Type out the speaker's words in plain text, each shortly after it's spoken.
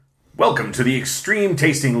Welcome to the Extreme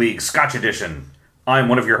Tasting League Scotch Edition. I'm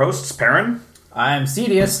one of your hosts, Perrin. I'm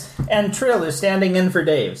Cedius, and Trill is standing in for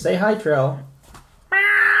Dave. Say hi, Trill.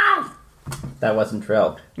 That wasn't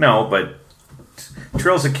Trill. No, but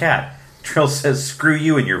Trill's a cat. Trill says, screw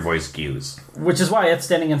you and your voice cues. Which is why it's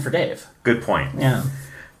standing in for Dave. Good point. Yeah.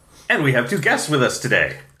 And we have two guests with us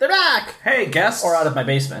today. They're back! Hey, guests. Or out of my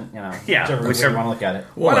basement, Yeah, whichever you want to look at it.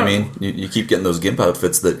 Well, I mean, you keep getting those GIMP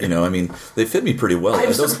outfits that, they fit me pretty well.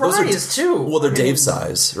 I'm surprised, too. Well, they're Dave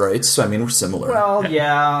size, right? So, we're similar. Well,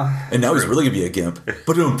 yeah. And now he's really going to be a GIMP.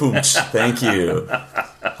 Ba-doom, boom. Thank you.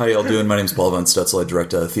 How y'all doing? My name's Paul Von Stutzel. I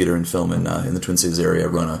direct theater and film in the Twin Cities area. I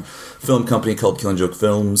run a film company called Killing Joke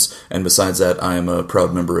Films. And besides that, I am a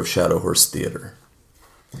proud member of Shadow Horse Theater.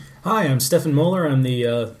 Hi, I'm Stefan Moeller. I'm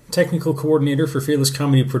the technical coordinator for Fearless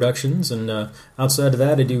Comedy Productions, and outside of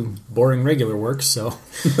that, I do boring regular work, so...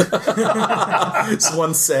 It's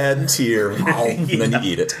one sad tear, and then you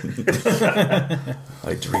eat it.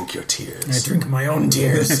 I drink your tears. I drink my own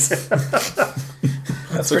tears.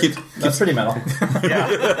 That's pretty metal.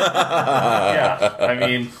 Yeah. I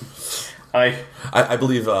mean, I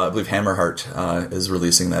believe Hammerheart is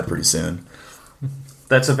releasing that pretty soon.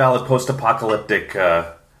 That's a valid post-apocalyptic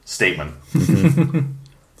statement. Mm-hmm.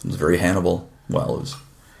 It was very Hannibal. Well, it was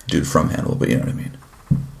dude from Hannibal, but you know what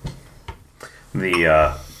I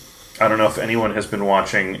mean. I don't know if anyone has been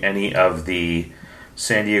watching any of the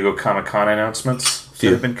San Diego Comic-Con announcements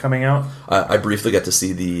that have been coming out. I briefly got to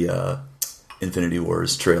see the Infinity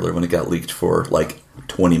Wars trailer when it got leaked for like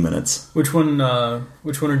 20 minutes. Which one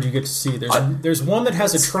did you get to see? There's one that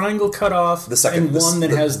has a triangle cut off, and one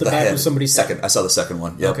that has the back of somebody's second. I saw the second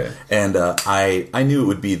one. Yep. Okay. And I knew it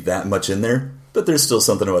would be that much in there, but there's still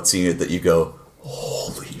something about seeing it that you go,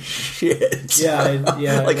 holy shit!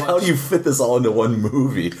 Yeah. Like, how do you fit this all into one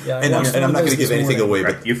movie? Yeah, and I'm not going to give anything away,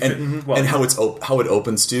 Right. but and how it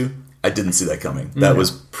opens too. I didn't see that coming. That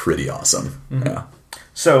was pretty awesome. Mm-hmm. Yeah.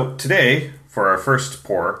 So today, for our first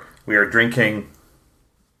pour, we are drinking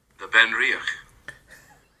the Ben Riach.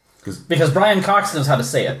 Because Brian Cox knows how to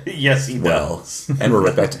say it. Yes, he does. And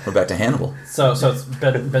we're back to Hannibal. So it's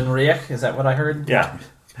Ben Riach? Is that what I heard? Yeah.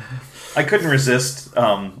 I couldn't resist,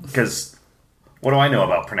 because what do I know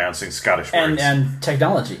about pronouncing Scottish words? And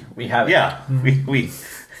technology. We have it. Yeah.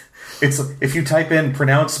 It's if you type in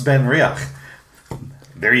pronounce Ben Riach,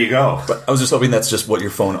 there you go. But I was just hoping that's just what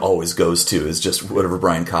your phone always goes to, is just whatever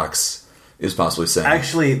Brian Cox is possibly saying.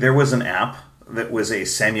 Actually, there was an app that was a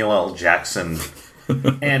Samuel L. Jackson,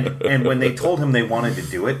 and when they told him they wanted to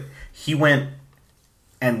do it, he went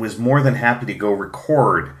and was more than happy to go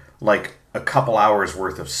record like a couple hours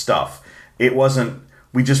worth of stuff. It wasn't,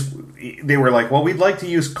 they were like, well, we'd like to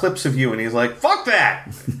use clips of you, and he's like, fuck that!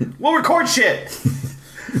 We'll record shit!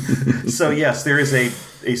 So yes, there is a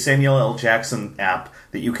Samuel L. Jackson app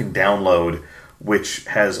that you can download, which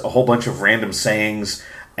has a whole bunch of random sayings,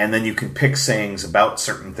 and then you can pick sayings about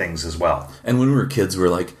certain things as well. And when we were kids, we were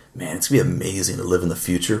like, man, it's going to be amazing to live in the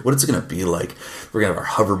future. What is it going to be like? We're going to have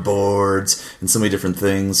our hoverboards and so many different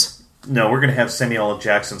things. No, we're going to have Samuel L.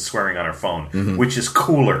 Jackson swearing on our phone, which is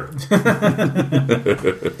cooler.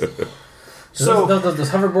 So those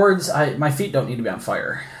hoverboards, my feet don't need to be on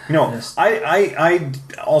fire. I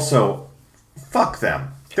also, fuck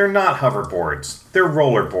them. They're not hoverboards. They're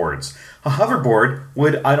rollerboards. A hoverboard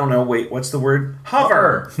would, what's the word?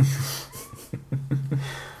 Hover!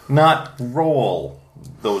 Not roll.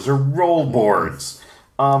 Those are roll boards.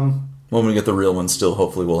 When we get the real one, still,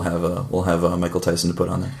 hopefully we'll have Michael Tyson to put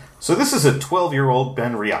on there. So this is a 12-year-old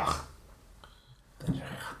Ben Riach.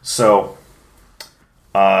 So,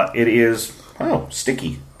 it is,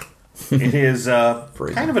 sticky. It is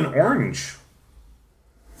kind of an orange.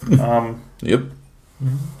 Yep.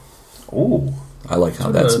 Ooh. I like how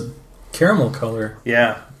that's... caramel color.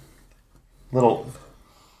 Yeah. Little...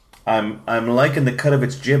 I'm liking the cut of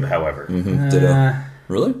its jib, however. Mm-hmm. Ditto.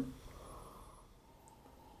 Really?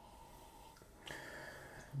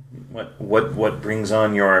 What brings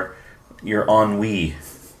on your ennui,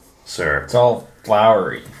 sir? It's all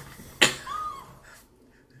flowery.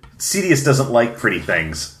 Cedius doesn't like pretty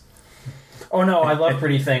things. Oh no, I love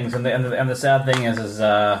pretty things, and the sad thing is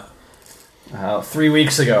 3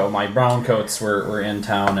 weeks ago my brown coats were in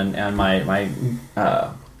town, and my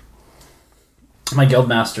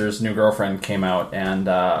guildmaster's new girlfriend came out, and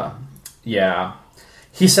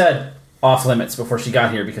he said off limits before she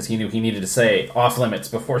got here because he knew he needed to say off limits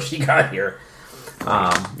before she got here.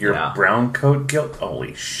 Your brown coat guild?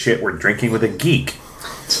 Holy shit, we're drinking with a geek.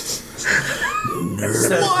 Says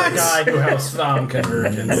the guy who has found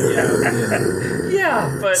convergence.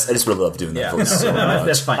 Yeah, but I just really love doing that. Yeah, So much.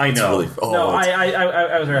 that's fine. I know. It's really,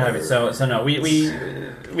 I was very happy. So no, we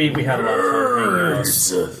we had a lot of fun hanging out.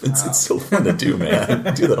 It's so fun to do,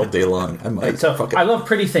 man. Do that all day long. I might. So Fuck it. I love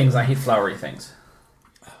pretty things. I hate flowery things.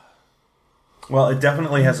 Well, it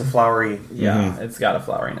definitely has a flowery. Yeah, it's got a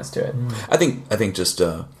floweriness to it. I think just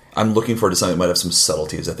I'm looking forward to something that might have some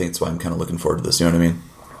subtleties. I think that's why I'm kind of looking forward to this. You know what I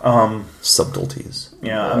mean? Subtleties.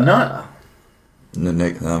 Yeah, I'm not.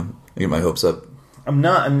 Nick, I get my hopes up. I'm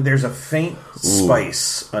not. I mean, there's a faint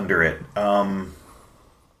spice under it.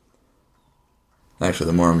 Actually,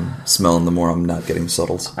 the more I'm smelling, the more I'm not getting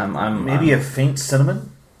subtles. Maybe a faint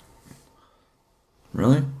cinnamon.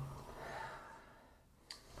 Really?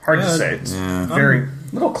 Hard to say. It's very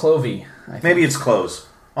little clovey. I think. maybe it's cloves.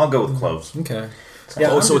 I'll go with cloves, Okay.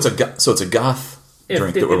 So it's a goth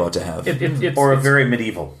drink that we're about to have. or a very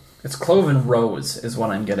medieval. It's clove and rose is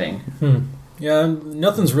what I'm getting. Yeah,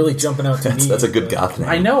 nothing's really jumping out to me. That's a good but- goth name.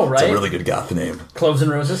 I know, right? It's a really good goth name. Cloves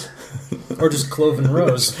and roses. Or just clove and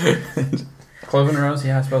rose. Clove and rose.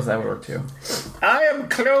 Yeah, I suppose that would work too. I am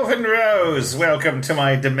Cloven Rose. Welcome to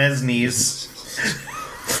my Demesnes.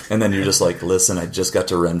 And then you're just like, listen, I just got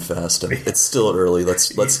to Renfest, and it's still early.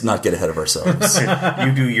 Let's not get ahead of ourselves.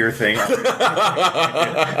 You do your thing.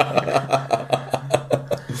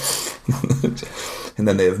 And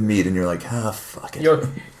then they have meat, and you're like, fuck it.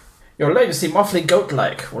 Your legacy awfully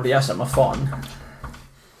goat-like. Well, yes, I'm a fawn.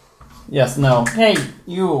 Yes, no. Hey,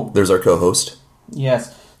 you. There's our co-host.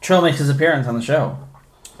 Yes. Trill makes his appearance on the show.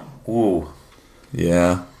 Ooh.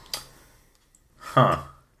 Yeah. Huh.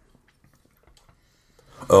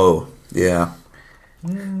 Oh, yeah. I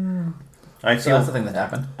So that's the feel thing that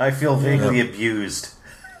happened. I feel vaguely abused.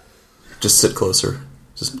 Just sit closer.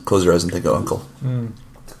 Just close your eyes and think of Uncle.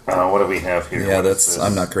 What do we have here? Yeah, What is this?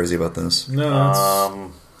 I'm not crazy about this.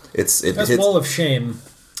 No, It that's hits. wall of shame.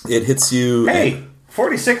 It hits you. Hey,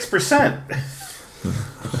 46%.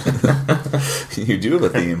 You do have a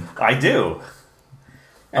theme. I do.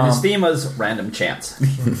 And his theme was random chance.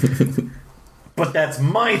 But that's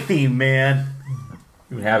my theme, man.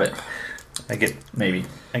 You would have it. I get Maybe.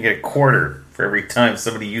 a quarter for every time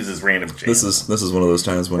somebody uses random chance. This is one of those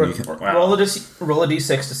times when you can. Wow. Roll a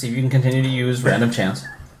d6 to see if you can continue to use random chance.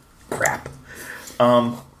 crap.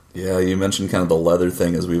 Yeah, you mentioned kind of the leather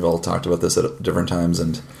thing, as we've all talked about this at different times,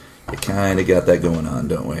 and you kind of got that going on,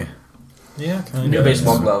 don't we? Yeah, kind New of.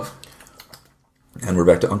 baseball glove. And we're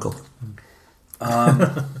back to Uncle.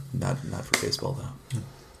 Not for baseball though.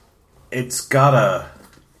 It's got a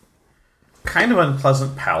kind of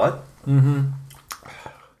unpleasant palate.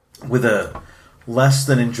 With a less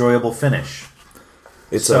than enjoyable finish.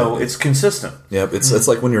 It's It's consistent. Yep, it's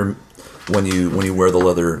like when you wear the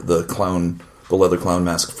leather clown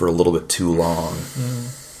mask for a little bit too long.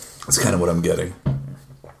 That's kind of what I'm getting.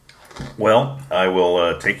 Well, I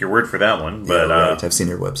will take your word for that one, but Yeah, right. I've seen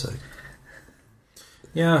your website.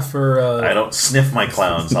 Yeah, for I don't sniff my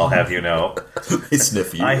clowns, I'll have you know. I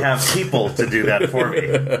sniff you. I have people to do that for me.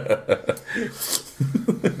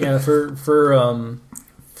 yeah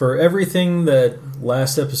for everything that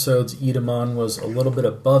last episode's Edamon was a little bit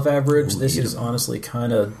above average. This is honestly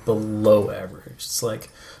kind of below average. It's like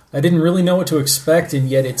I didn't really know what to expect, and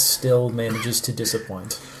yet it still manages to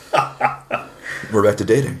disappoint. We're back to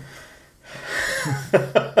dating.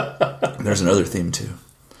 There's another theme too.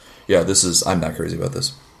 Yeah, I'm not crazy about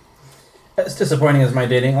this. As disappointing as my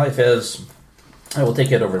dating life is, I will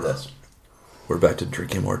take it over this. We're back to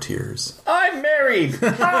drinking more tears. I'm married!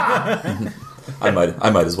 I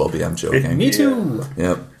might as well be. I'm joking. Me too.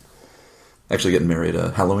 Yep. Actually getting married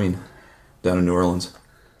Halloween down in New Orleans.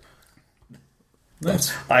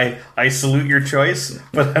 Nice. I salute your choice,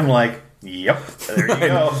 but I'm like, yep, there you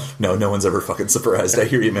go. No one's ever fucking surprised. I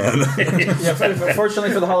hear you, man. Yeah,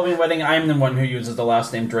 fortunately for the Halloween wedding, I'm the one who uses the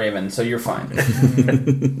last name Draven, so you're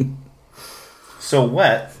fine. So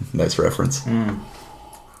wet, Nice reference.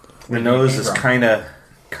 the nose is kind of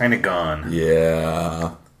gone.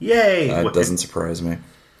 Yeah. Yay! That doesn't surprise me.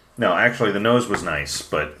 No, actually, the nose was nice,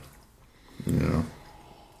 but Yeah.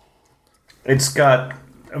 it's got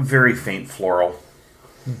a very faint floral.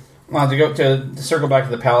 Well, to circle back to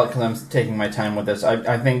the palate, because I'm taking my time with this,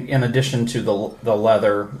 I think in addition to the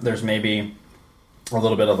leather, there's maybe a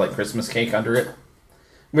little bit of like Christmas cake under it,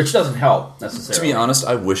 which doesn't help necessarily. To be honest,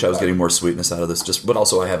 I wish I was getting more sweetness out of this. But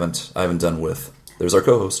also I haven't done with. There's our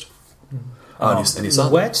co-host. And you saw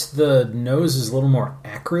Wet, the nose is a little more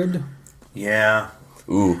acrid. Yeah.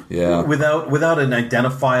 Ooh, yeah. Without an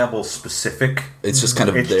identifiable specific, It's just kind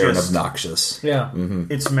of It's there and just- obnoxious. Yeah.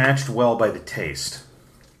 it's matched well by the taste.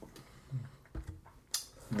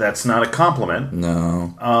 That's not a compliment.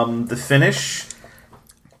 No. The finish,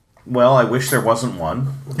 well, I wish there wasn't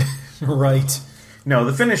one. Right. No,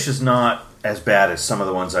 the finish is not as bad as some of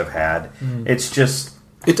the ones I've had. It's just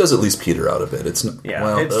It does at least peter out a bit. It's not, Yeah,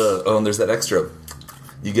 well, it's- and there's that extra.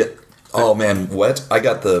 You get oh man, wet. I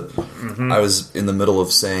got the. I was in the middle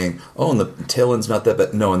of saying, oh, and the tail end's not that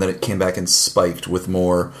bad. No, and then it came back and spiked with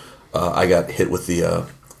more. I got hit with the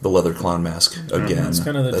leather clown mask again. It's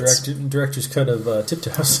kind of the director's cut of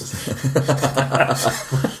Tiptoes.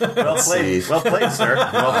 Well played. Well played, sir.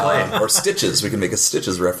 Well played. Or Stitches. We can make a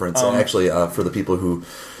Stitches reference. And actually, for the people who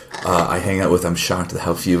I hang out with, I'm shocked at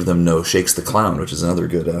how few of them know Shakes the Clown, which is another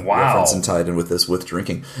good reference and tied in with this with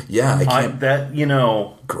drinking. Yeah, I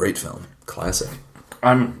can't. Great film, classic.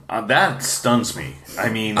 That stuns me. I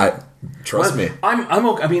mean, trust me. I'm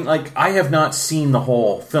okay. I mean, like, I have not seen the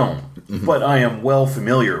whole film, but I am well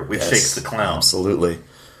familiar with Shakes the Clown. Absolutely.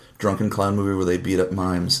 Drunken clown movie where they beat up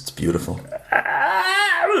mimes. It's beautiful.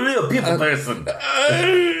 I'm a real people person.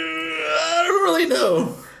 I don't really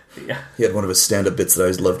know. Yeah. He had one of his stand-up bits that I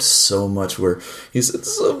always loved so much where he said,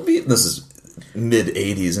 this is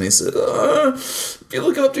mid-'80s, and he said, you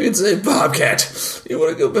look up to me and say, Bobcat, you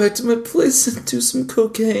want to go back to my place and do some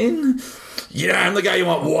cocaine? Yeah, I'm the guy you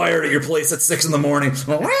want wired at your place at 6 in the morning.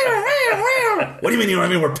 What do you mean you know what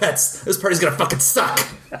I mean? We're pets. This party's gonna fucking suck.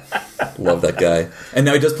 Love that guy. And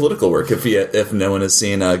now he does political work. If no one has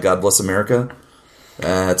seen God Bless America,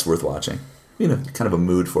 it's worth watching. You know, kind of a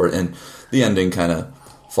mood for it. And the ending kind of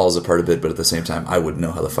falls apart a bit, but at the same time, I wouldn't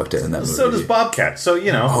know how the fuck to end that movie. So does Bobcat, so,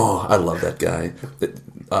 you know. Oh, I love that guy.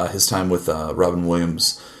 His time with Robin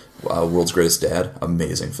Williams, World's Greatest Dad,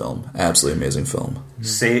 amazing film. Absolutely amazing film.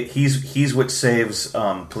 He's what saves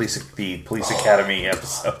the Police Academy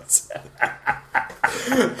episodes.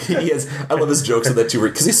 I love his jokes with that too,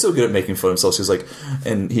 because he's so good at making fun of himself. So he's like,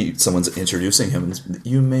 and someone's introducing him, and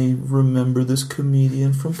you may remember this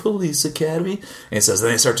comedian from Police Academy, and he says,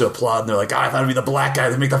 then they start to applaud, and they're like, I thought it'd be the black guy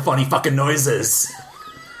that make the funny fucking noises.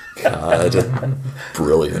 God,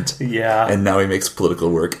 brilliant. Yeah. And now he makes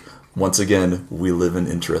political work. Once again, we live in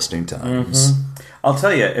interesting times. I'll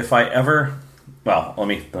tell you, if I ever... Well, let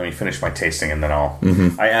me finish my tasting, and then I'll...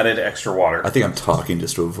 I added extra water. I think I'm talking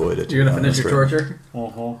just to avoid it. You're going to finish your torture?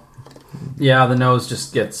 Yeah, the nose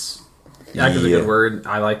just gets... That's a good word.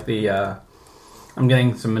 I like the... I'm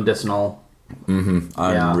getting some medicinal...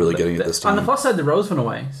 I'm really getting it this time. On the plus side, the rose went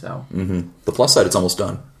away, so... The plus side, it's almost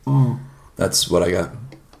done. That's what I got.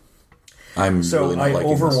 I'm really not liking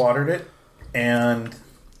this. So I overwatered it, and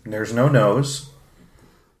there's no nose.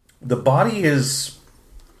 The body is...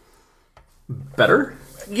 Better?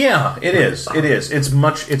 Yeah, it is. It is. It's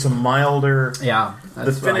a milder... Yeah.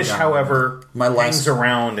 The finish, however, hangs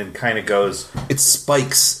around and kind of goes... It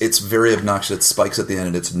spikes. It's very obnoxious. It spikes at the end,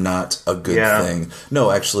 and it's not a good thing.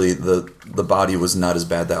 No, actually, the body was not as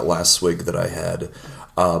bad that last swig that I had.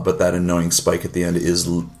 But that annoying spike at the end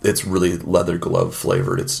it's really leather glove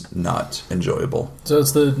flavored. It's not enjoyable. So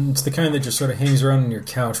it's the kind that just sort of hangs around on your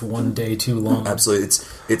couch one day too long. Absolutely,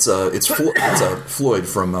 it's Floyd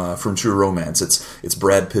from True Romance. It's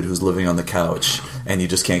Brad Pitt who's living on the couch, and you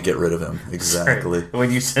just can't get rid of him. Exactly. Right.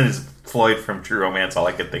 When you said it's Floyd from True Romance, all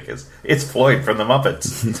I could think is it's Floyd from the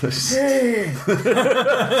Muppets. Hey.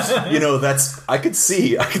 You know, I could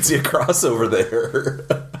see a crossover there.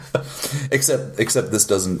 Except this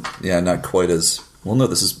doesn't, not quite as... Well, no,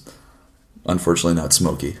 this is unfortunately not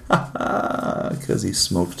smoky. Because he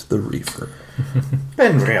smoked the reefer.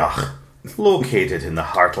 Benriach, located in the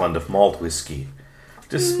heartland of malt whiskey,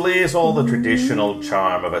 displays all the traditional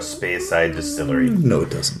charm of a Speyside distillery. No, it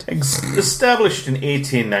doesn't. Established in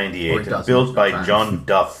 1898 and built by John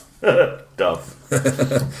Duff. Duff.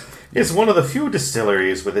 It's one of the few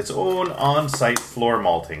distilleries with its own on-site floor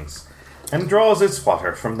maltings, and draws its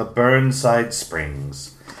water from the Burnside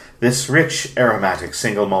Springs. This rich, aromatic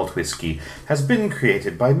single malt whiskey has been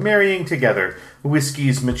created by marrying together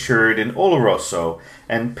whiskies matured in Oloroso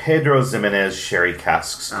and Pedro Ximénez sherry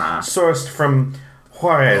casks, sourced from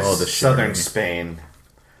Juarez, southern Spain.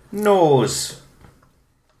 Nose.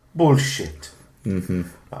 Bullshit.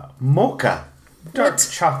 Mocha. Dark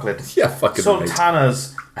chocolate. Fucking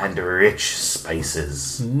sultanas, and rich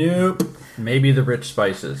spices. Nope. Maybe the rich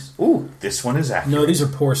spices. Ooh, this one is accurate. No, these are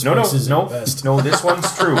poor spices at best. No, this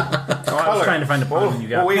one's true. I was trying to find a bottle you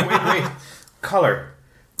got. Oh, wait. Color.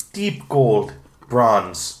 Deep gold.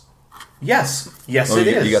 Bronze. Yes, it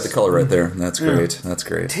is. You got the color right there. That's great. That's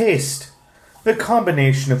great. Taste. The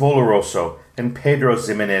combination of Oloroso and Pedro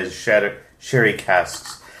Ximénez sherry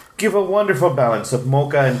casks give a wonderful balance of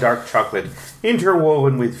mocha and dark chocolate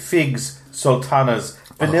interwoven with figs, sultanas,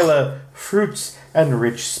 vanilla, fruits, and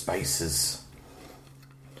rich spices.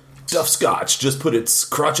 Duff Scotch, just put its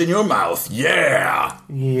crotch in your mouth. Yeah!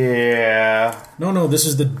 Yeah. No, this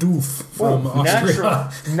is the doof from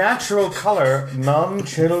Austria. Natural color,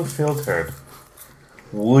 non-chill filtered.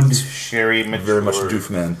 Wood sherry matured. Very much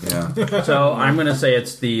Doofman, yeah. So I'm going to say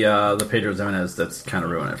it's the Pedro Ximénez that's kind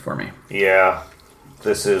of ruined it for me. Yeah.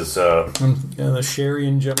 This is... Yeah, the sherry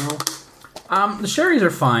in general. The sherries are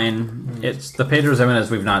fine. It's the Pedro Ximénez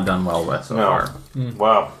we've not done well with so far.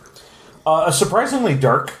 Wow. Surprisingly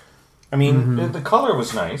dark. I mean, the color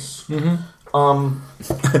was nice.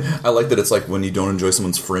 I like that it's like when you don't enjoy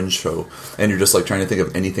someone's Fringe show and you're just like trying to think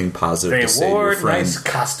of anything positive They to say to wore your friend. nice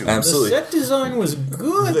costumes. Absolutely. The set design was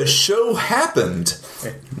good. The show happened.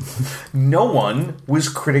 No one was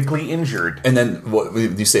critically injured. And then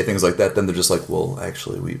when you say things like that, then they're just like, well,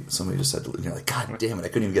 actually, somebody just had to... And you're like, God damn it, I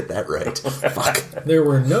couldn't even get that right. Fuck. There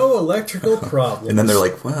were no electrical problems. And then they're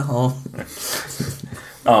like, well...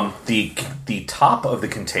 The top of the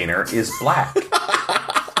container is black.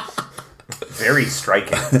 Very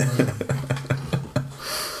striking.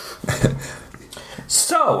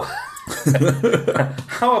 So,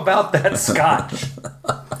 how about that scotch?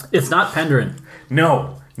 It's not Pendrin.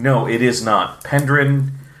 No, it is not.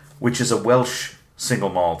 Pendrin, which is a Welsh single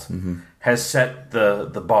malt, has set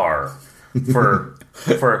the bar for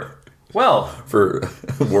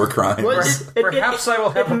war crimes. Perhaps I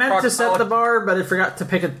will have It a meant to set the proctologist- bar, but it forgot to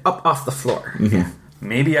pick it up off the floor.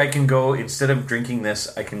 Maybe I can go, instead of drinking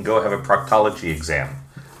this, I can go have a proctology exam.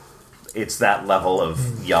 It's that level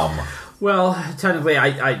of yum. Well, technically,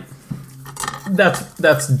 I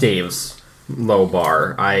that's Dave's low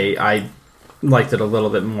bar. I liked it a little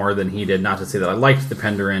bit more than he did. Not to say that I liked the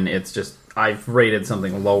Pendrin. It's just I've rated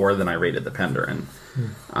something lower than I rated the Pendrin.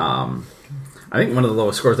 I think one of the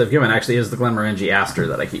lowest scores I've given actually is the Glenmorangie Aster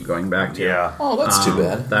that I keep going back to. Yeah. Oh, that's too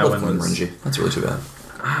bad. that Love one was- Glenmorangie. That's really too bad.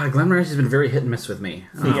 Glenmorangie's been very hit and miss with me.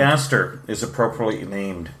 The Aster is appropriately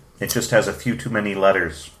named. It just has a few too many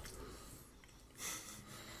letters.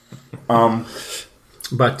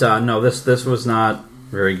 But no, this was not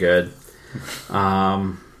very good.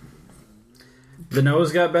 The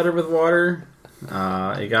nose got better with water.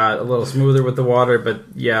 It got a little smoother with the water, but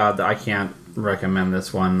yeah, I can't recommend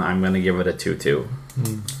this one. I'm going to give it a 2-2.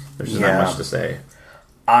 There's just not much to say.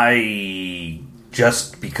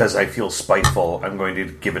 Just because I feel spiteful, I'm going to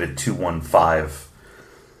give it a 2-1-5.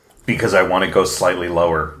 Because I want to go slightly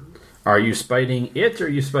lower. Are you spiting it, or are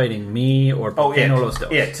you spiting me, or Oh, it. Pequeno Los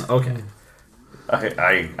Dos? It. Okay.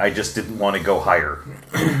 I just didn't want to go higher.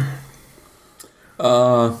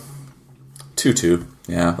 2-2.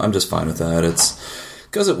 Yeah, I'm just fine with that. It's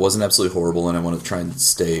because it wasn't absolutely horrible, and I want to try and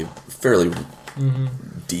stay fairly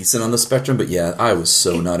decent on the spectrum. But yeah, I was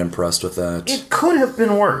so not impressed with that. It could have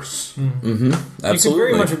been worse. Absolutely, It could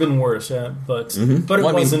very much have been worse, yeah, but it Well,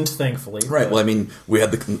 I mean- wasn't, thankfully. right. Well, I mean, we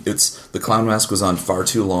had the clown mask was on far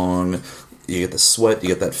too long. You get the sweat, you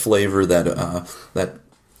get that flavor, that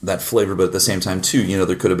flavor, but at the same time, too,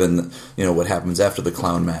 there could have been, what happens after the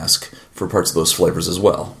clown mask for parts of those flavors as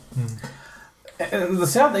well. And the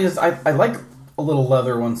sad thing is, I like a little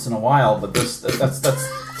leather once in a while, but that's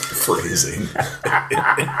Phrasing.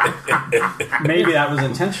 maybe that was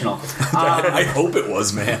intentional. I hope it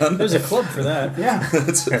was, man. There's a club for that. Yeah.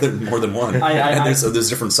 There's more than one. And there's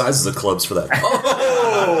different sizes of clubs for that.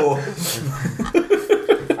 Oh!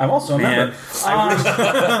 I'm also a member.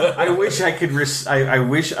 I wish I could. I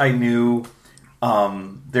wish I knew.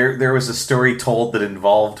 There was a story told that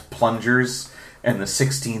involved plungers and the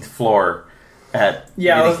 16th floor at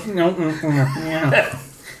Yeah.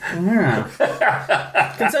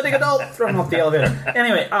 Consenting adult thrown off the elevator.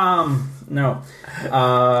 Anyway, no.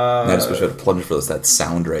 I just wish I had a plunger for that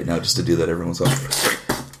sound right now just to do that every once in a while.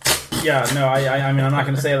 Yeah, no, I mean, I'm not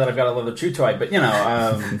going to say that I've got a leather chew toy, but,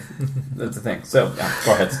 that's the thing. So, yeah,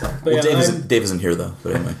 go ahead. But Well, yeah, Dave isn't here, though.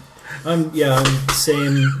 But anyway. I'm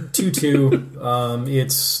same 2-2.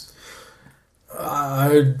 It's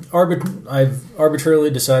I've arbitrarily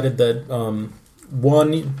decided that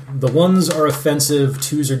the ones are offensive,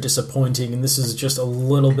 twos are disappointing, and this is just a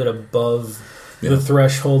little bit above the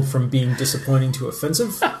threshold from being disappointing to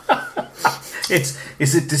offensive.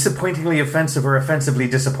 Is it disappointingly offensive or offensively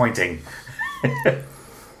disappointing? I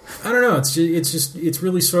don't know. It's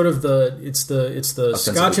really sort of the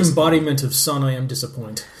Scotch embodiment of "Son, I am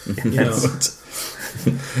disappointed."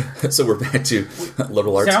 So we're back to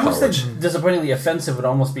liberal arts See, I almost college. think disappointingly offensive would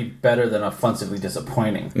almost be better than offensively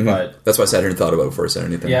disappointing, but That's why I sat here and thought about it before I said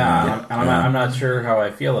anything. yeah, I'm not sure how I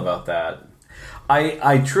feel about that.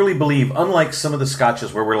 I truly believe, unlike some of the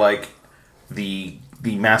scotches where we're like the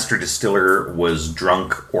master distiller was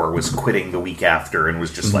drunk or was quitting the week after and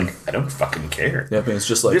was just like, I don't fucking care. Yeah, but it's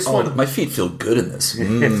just like, This one- my feet feel good in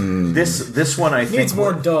this. This one I think Needs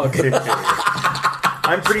more dog.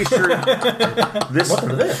 I'm pretty sure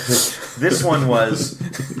this one was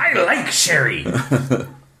I like sherry.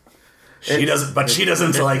 She doesn't, but she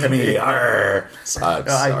doesn't like me. Arr.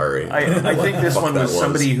 Sorry. I think this Fuck one that was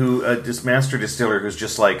somebody who, this master distiller, who's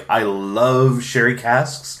just like, I love sherry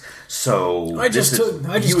casks, so I just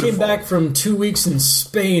came back from 2 weeks in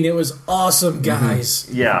Spain. It was awesome, guys.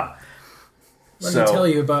 Yeah. Let me tell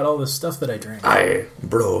you about all the stuff that I drank.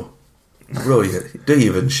 Bro, do you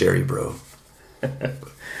even sherry, bro?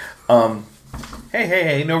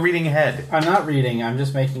 Hey, no reading ahead. I'm not reading. I'm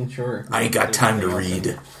just making sure. I ain't got time to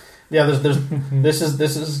read. Yeah, there's this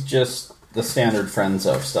is just the standard Friends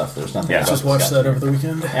of stuff. There's nothing. Yeah. about Just watched that discussion. over the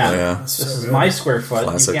weekend. Yeah, Yeah. this So is good. my square foot.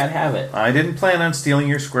 Classic. You can't have it I didn't plan on stealing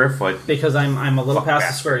your square foot. because I'm a little Fuck past the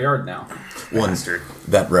bastard. square yard now. Bastard.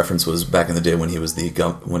 That reference was back in the day when he was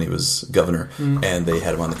when he was governor, and they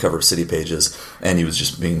had him on the cover of City Pages, and he was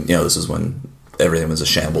just being, this is when everything was a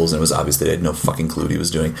shambles, and it was obvious they had no fucking clue what he was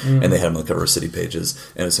doing, and they had him on the cover of City Pages,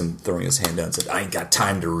 and it was him throwing his hand down and said, "I ain't got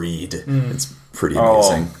time to read." It's pretty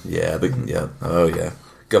amazing.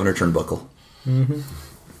 Governor Turnbuckle.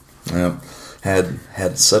 Yeah,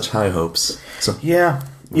 had such high hopes. So Yeah.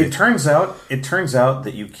 It turns out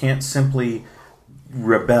that you can't simply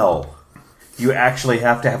rebel. You actually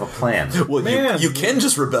have to have a plan. well, Man. you can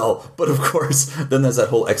just rebel, but of course, then there's that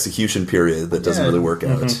whole execution period that doesn't Yeah. really work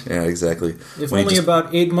out. Yeah, exactly. If When you only just-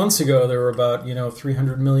 about 8 months ago, there were about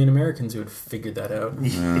 300 million Americans who had figured that out.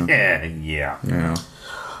 Yeah. yeah.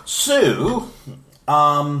 So,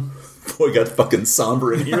 Boy, got fucking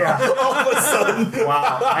somber in here. yeah. All of a sudden.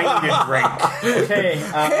 Wow, I need a drink. Okay,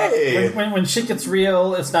 Hey! when shit gets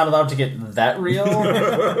real, it's not allowed to get that real.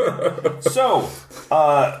 So,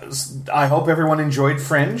 I hope everyone enjoyed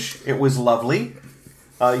Fringe. It was lovely.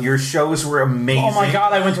 Your shows were amazing. Oh my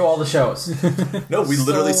god, I went to all the shows. No, we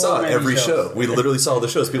literally So saw many every shows. show. We literally saw the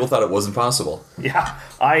shows. People thought it wasn't possible. Yeah,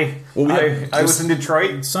 I had was in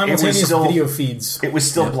Detroit. Simultaneous it was still, video feeds. It was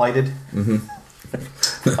still blighted.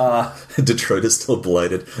 Detroit is still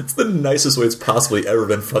blighted. It's the nicest way it's possibly ever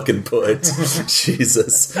been fucking put.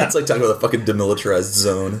 Jesus. It's like talking about a fucking demilitarized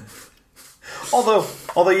zone. Although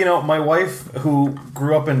my wife, who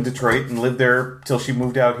grew up in Detroit and lived there till she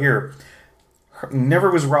moved out here,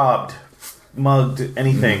 never was robbed, mugged,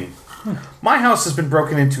 anything. My house has been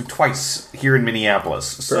broken into twice here in Minneapolis.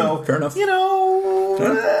 So, fair enough. I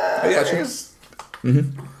got you.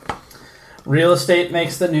 Real estate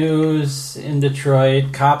makes the news in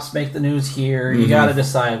Detroit. Cops make the news here. You got to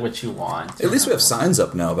decide what you want. At least we have signs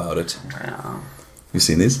up now about it. Yeah. You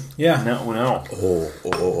seen these? Yeah. No.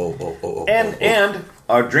 Oh. And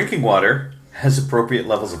our drinking water has appropriate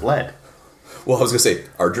levels of lead. Well, I was going to say,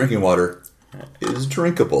 our drinking water is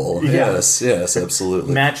drinkable. Yeah. Yes,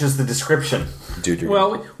 absolutely. Matches the description. Dude, you're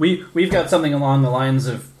Well, we've got something along the lines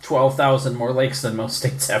of 12,000 more lakes than most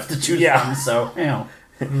states have to choose Yeah. from. So,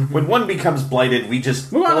 When one becomes blighted, we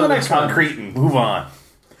just Move on to fill the it with next one. concrete and move on.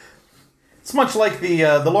 It's much like the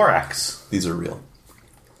Lorax. these are real.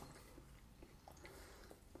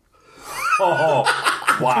 Oh,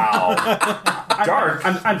 wow. Dark.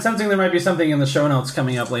 I'm sensing there might be something in the show notes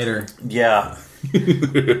coming up later. Yeah.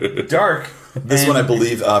 Dark. This one, I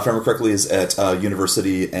believe, if I remember correctly, is at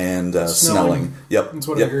University and Snelling. Yep. That's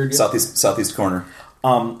what I heard, yeah. Southeast corner.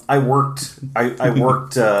 I worked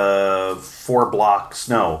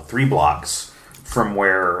 3 blocks from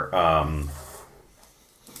where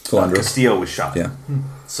Calandra. Castillo was shot. Yeah.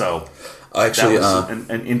 So Actually, that was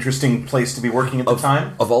an interesting place to be working at the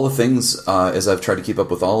time. Of all the things, as I've tried to keep up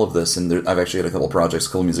with all of this, and I've actually got a couple projects, a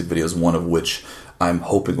couple music videos, one of which I'm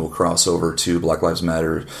hoping will cross over to Black Lives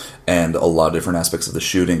Matter and a lot of different aspects of the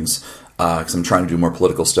shootings, because I'm trying to do more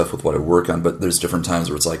political stuff with what I work on, but there's different times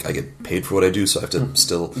where it's like I get paid for what I do, so I have to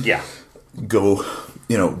still Yeah. go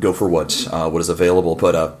for what is available.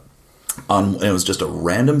 But it was just a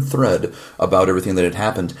random thread about everything that had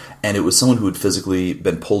happened, and it was someone who had physically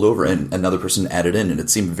been pulled over, and another person added in, and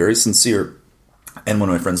it seemed very sincere. And one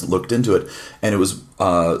of my friends looked into it, and it was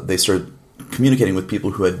they started communicating with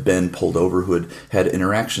people who had been pulled over, who had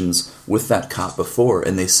interactions with that cop before,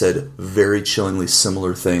 and they said very chillingly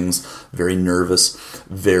similar things, very nervous,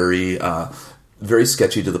 very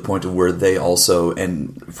sketchy, to the point of where they also,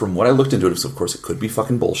 and from what I looked into it, of course it could be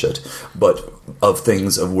fucking bullshit, but of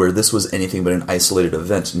things of where this was anything but an isolated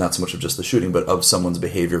event, not so much of just the shooting, but of someone's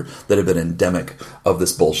behavior that had been endemic of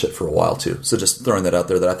this bullshit for a while too. So just throwing that out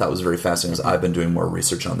there, that I thought was very fascinating, as I've been doing more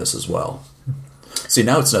research on this as well. See,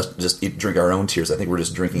 now it's not just drink our own tears. I think we're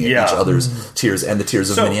just drinking Yeah. each other's tears and the tears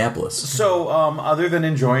of So- Minneapolis. So, other than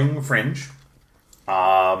enjoying Fringe,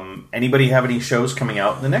 anybody have any shows coming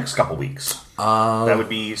out in the next couple weeks? That would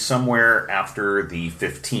be somewhere after the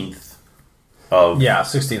 15th of... Yeah,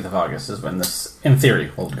 16th of August is when this, in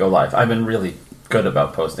theory, will go live. I've been really good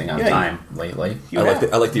about posting on Yeah, time lately. I like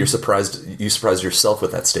that you're surprised. You surprised yourself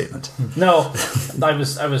with that statement. No, I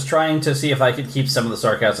was trying to see if I could keep some of the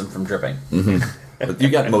sarcasm from dripping. But you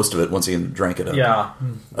got most of it once you drank it up. Yeah.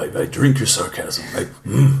 I drink your sarcasm.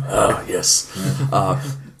 Yes.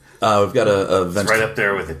 We've got a It's right up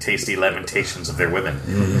there with the tasty lamentations of their women.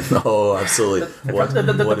 Oh, absolutely. The What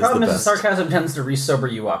problem is the best? sarcasm tends to re-sober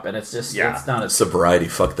you up, and it's just it's not as Sobriety,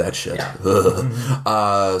 fuck that shit.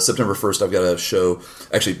 Yeah. September 1st, I've got a show.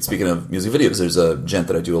 Actually, speaking of music videos, there's a gent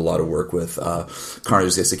that I do a lot of work with,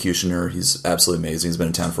 Carnage the Executioner. He's absolutely amazing. He's been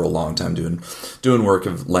in town for a long time doing work.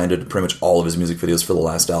 I've landed pretty much all of his music videos for the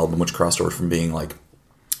last album, which crossed over from being like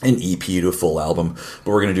an EP to a full album. But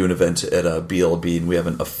we're going to do an event at BLB, and we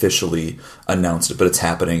haven't officially announced it, but it's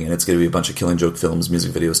happening, and it's going to be a bunch of Killing Joke Films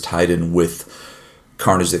music videos tied in with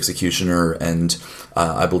Carnage the Executioner and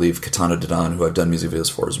I believe Katana Dadan, who I've done music videos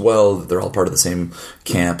for as well. They're all part of the same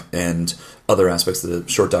camp, and other aspects of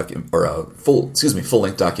the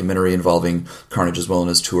full-length documentary involving Carnage's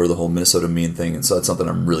wellness tour, the whole Minnesota Mean thing, and so that's something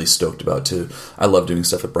I'm really stoked about too. I love doing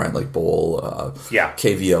stuff at Bryant Lake Bowl.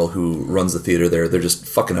 KVL, who runs the theater there, they're just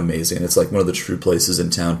fucking amazing. It's like one of the true places in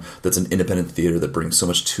town that's an independent theater that brings so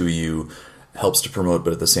much to you, helps to promote,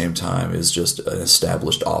 but at the same time is just an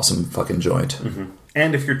established, awesome fucking joint. Mm-hmm.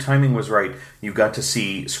 And if your timing was right, you got to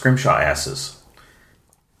see Scrimshaw asses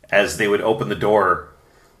as they would open the door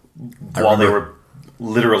while they were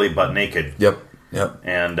literally butt naked. Yep.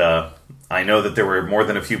 And I know that there were more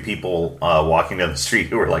than a few people walking down the street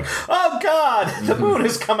who were like, "Oh God, the moon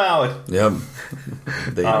has come out." Yep.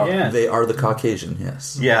 They are the Caucasian.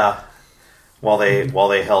 Yes. Yeah. While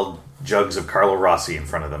they held jugs of Carlo Rossi in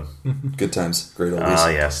front of them. Good times. Great oldies. Ah,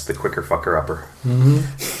 yes, the quicker fucker upper.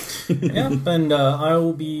 Yep, and I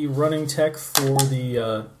will be running tech for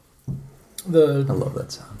the I love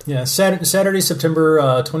that sound. Yeah, Saturday, September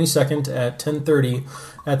 22nd at 10:30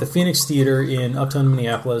 at the Phoenix Theater in Uptown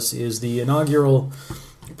Minneapolis is the inaugural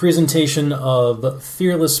presentation of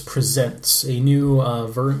Fearless Presents, a new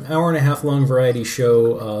hour-and-a-half long variety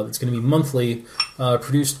show that's going to be monthly,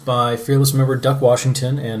 produced by Fearless member Duck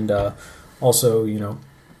Washington and also,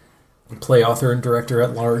 play author and director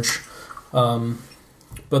at large.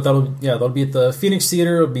 But that'll be at the Phoenix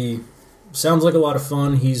Theater. Sounds like a lot of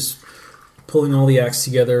fun. He's pulling all the acts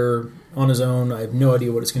together on his own. I have no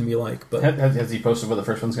idea what it's going to be like. But has he posted what the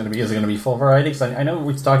first one's going to be? Is it going to be full variety? Because I know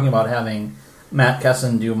we're talking about having Matt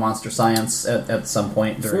Kesson do Monster Science at some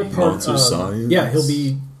point during Monster Science. Yeah,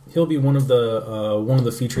 he'll be one of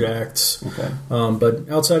the featured acts. Okay. But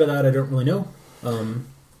outside of that, I don't really know.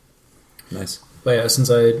 Nice. But yeah,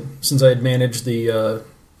 since I had managed the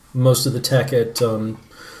most of the tech at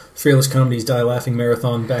Fearless Comedy's Die Laughing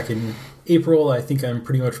Marathon back in April, I think I'm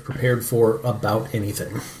pretty much prepared for about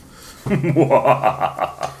anything.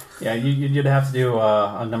 Yeah, you'd have to do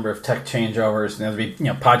a number of tech changeovers, and there'd be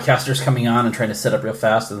podcasters coming on and trying to set up real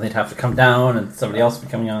fast, and they'd have to come down, and somebody else would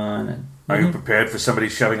be coming on. And Are you prepared for somebody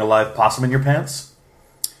shoving a live possum in your pants?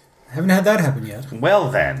 I haven't had that happen yet.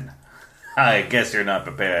 Well then, I guess you're not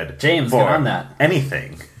prepared. James, for get on that.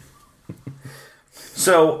 Anything.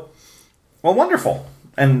 So, well, wonderful.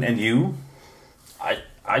 And you?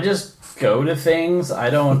 I just go to things.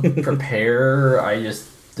 I don't prepare. I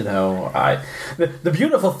just, the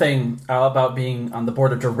beautiful thing about being on the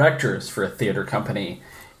board of directors for a theater company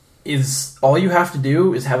is all you have to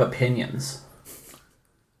do is have opinions.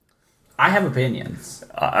 I have opinions.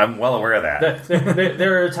 I'm well aware of that.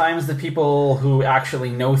 There are times that people who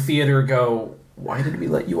actually know theater go, "Why did we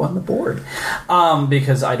let you on the board?"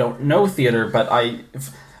 Because I don't know theater, but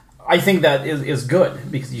I think that is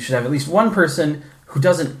good, because you should have at least one person who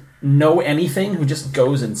doesn't know anything, who just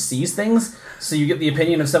goes and sees things, so you get the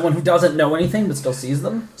opinion of someone who doesn't know anything but still sees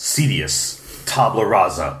them. Cedius, tabula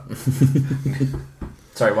rasa.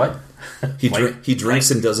 Sorry, what? He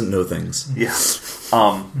drinks and doesn't know things. Yeah.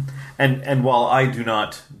 And while I do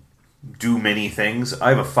not do many things, I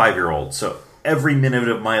have a 5-year-old, so every minute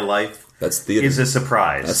of my life That's theater. is a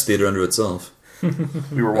surprise. That's theater unto itself.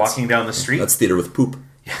 We were walking down the street. That's theater with poop.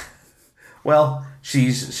 Well,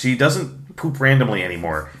 she doesn't poop randomly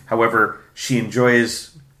anymore. However, she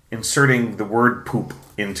enjoys inserting the word poop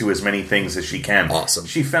into as many things as she can. Awesome.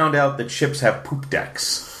 She found out that ships have poop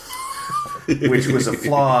decks, which was a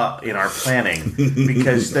flaw in our planning,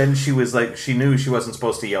 because then she was like, she knew she wasn't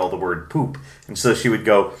supposed to yell the word poop, and so she would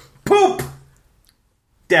go, "Poop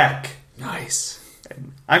deck." Nice.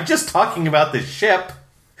 I'm just talking about the ship.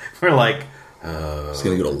 We're like, She's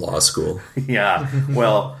going to go to law school. yeah,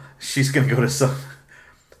 well, she's going to go to some...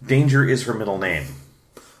 Danger is her middle name.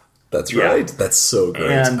 That's Yeah. right. That's so great.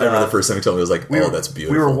 And, I remember the first time you told me, I was like, that's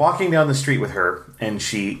beautiful. We were walking down the street with her, and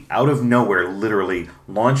she, out of nowhere, literally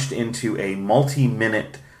launched into a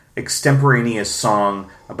multi-minute extemporaneous song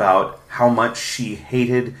about how much she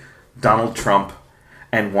hated Donald Trump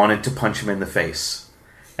and wanted to punch him in the face.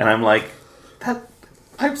 And I'm like,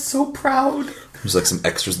 I'm so proud. There's like some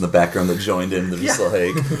extras in the background that joined in. They're just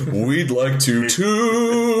like, we'd like to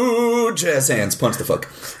jazz hands, punch the fuck.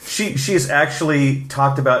 She's actually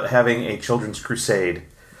talked about having a children's crusade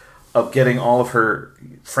of getting all of her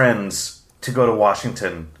friends to go to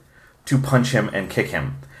Washington to punch him and kick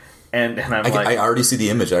him. And I'm like... I already see the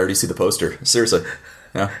image. I already see the poster. Seriously.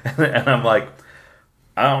 Yeah. And I'm like,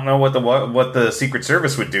 I don't know what the Secret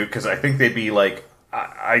Service would do, because I think they'd be like,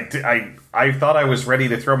 I thought I was ready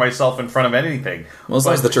to throw myself in front of anything. Well, as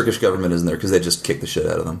long as the Turkish government isn't there, because they just kick the shit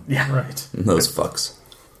out of them. Yeah. Right. Those fucks.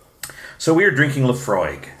 So we were drinking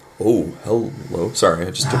Lefroy. Oh, hello. Sorry,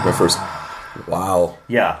 I just took my first... Wow.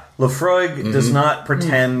 Yeah. Lefroy does not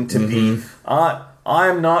pretend to be...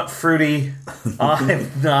 I'm not fruity.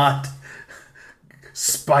 I'm not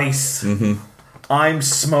spice. I'm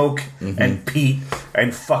smoke and peat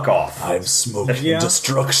and fuck off. I'm smoking Yeah.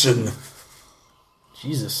 destruction.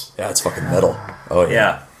 Jesus. Yeah, it's fucking metal. Oh,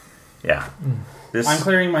 yeah. Yeah. This, I'm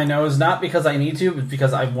clearing my nose not because I need to, but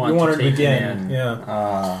because I want You to wanted take it again. it in.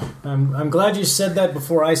 Yeah. I'm glad you said that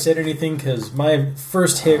before I said anything, because my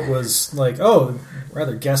first hit was like, oh,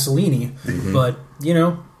 rather gasoline-y. But, you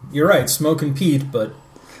know, you're right, smoke and peat, but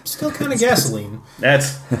still kind of gasoline.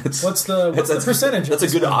 that's What's the percentage? That's a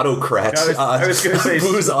good autocrat. I was going to say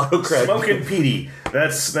booze autocrat. Smoke and Petey.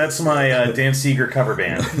 That's my Dan Seeger cover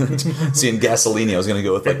band. Seeing Gasolini, I was going to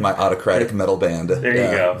go with like my autocratic metal band. There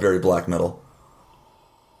you go. Very black metal.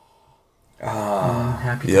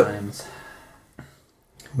 Happy Yep. times.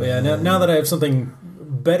 But yeah, now that I have something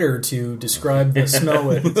better to describe the smell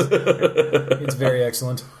with, it's very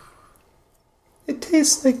excellent. It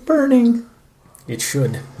tastes like burning. It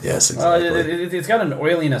should. Yes, exactly. It's got an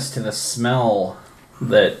oiliness to the smell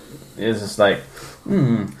that is just like,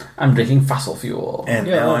 I'm drinking fossil fuel. And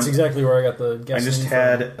Yeah, now that's exactly where I got the gasoline I just from.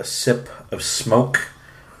 had a sip of smoke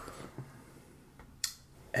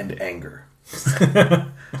and anger.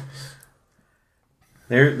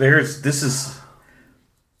 This is,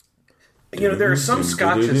 you know, there are some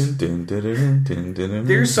scotches.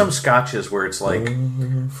 There's some scotches where it's like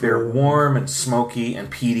they're warm and smoky and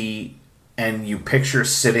peaty, and you picture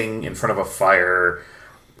sitting in front of a fire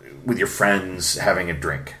with your friends having a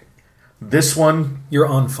drink. This one You're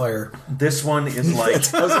on fire. is like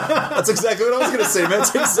That's exactly what I was going to say, man.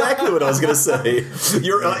 That's exactly what I was going to say.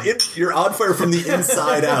 You're on fire from the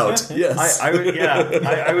inside out. Yes. I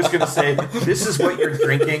was going to say, this is what you're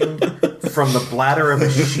drinking from the bladder of a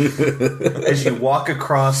sheep as you walk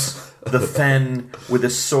across the fen with a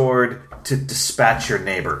sword to dispatch your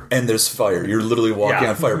neighbor. And there's fire. You're literally walking Yeah.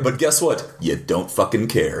 on fire. But guess what? You don't fucking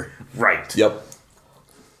care. Right. Yep.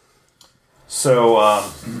 So,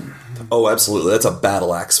 Oh, absolutely. That's a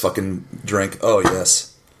battle axe fucking drink. Oh,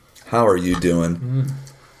 yes. How are you doing?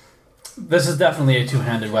 This is definitely a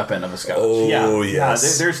two-handed weapon of a scotch. Oh, yeah,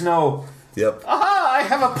 yes. there's no, Yep. aha, I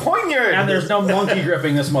have a poignard! And there's no monkey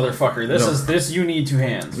gripping this motherfucker. This you need two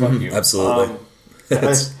hands. Fuck you. Absolutely.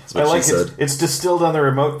 That's what I like she said. it. It's distilled on the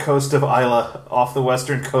remote coast of Islay, off the west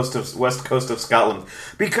coast of Scotland,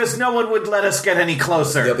 because no one would let us get any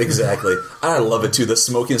closer. Yep, exactly. I love it too. The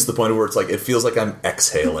smokiness to the point where it's like it feels like I'm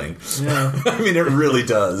exhaling. Yeah. I mean, it really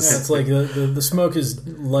does. Yeah, it's like the smoke is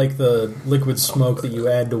like the liquid smoke that you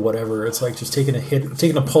add to whatever. It's like just taking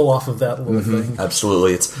a pull off of that little thing.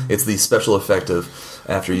 Absolutely, it's the special effect of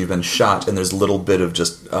after you've been shot and there's a little bit of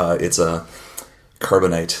just it's a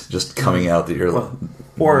carbonite just coming out that you're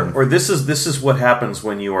Or this is what happens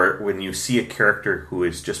when you see a character who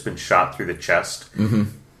has just been shot through the chest,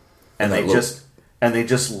 and they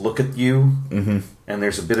just look at you, and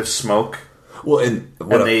there's a bit of smoke, and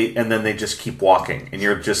then they just keep walking, and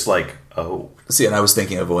you're just like, oh. See, and I was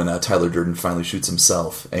thinking of when Tyler Durden finally shoots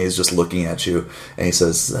himself, and he's just looking at you, and he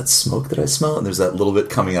says, "That's smoke that I smell." And there's that little bit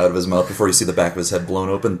coming out of his mouth before you see the back of his head blown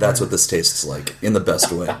open. That's what this tastes like, in the best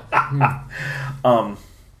way.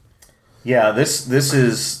 Yeah, this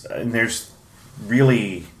is, and there's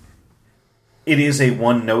really, it is a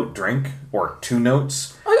one note drink or two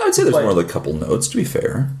notes. I'd say there's But- more than a couple notes. To be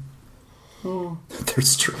fair. There's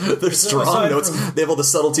strong aside notes. from- They have all the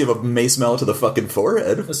subtlety of a mace mallet to the fucking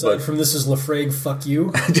forehead. Aside from this is Lafrague, fuck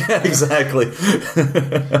you. Yeah, exactly.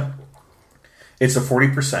 It's a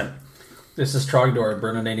 40%. This is Trogdor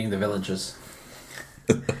burninating the villages.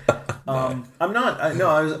 I'm not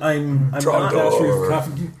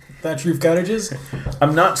Trogdor. Thatch roof cottages.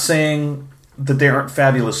 I'm not saying that they aren't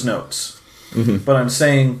fabulous notes. But I'm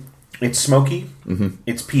saying it's smoky,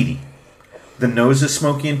 it's peaty. The nose is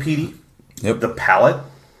smoky and peaty. Yep. The palate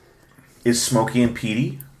is smoky and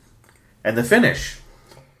peaty. And the finish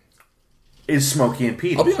is smoky and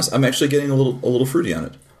peaty. I'll be honest, I'm actually getting a little fruity on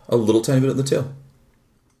it. A little tiny bit at the tail.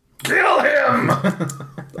 Kill him!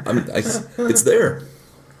 It's there.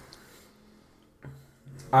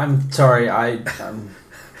 I'm sorry. Yeah,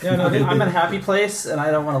 no, I'm in a happy place, and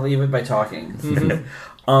I don't want to leave it by talking.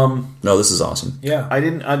 No, this is awesome. yeah. I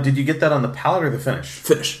didn't. Did you get that on the palate or the finish?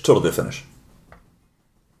 Finish. Totally a finish.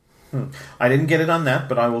 I didn't get it on that,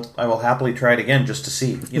 but I will happily try it again just to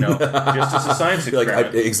see. Just as a science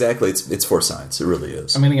experiment. Exactly. It's for science. It really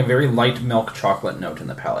is. I'm getting a very light milk chocolate note in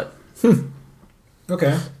the palate.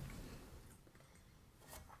 Okay.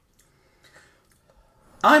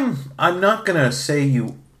 I'm not gonna say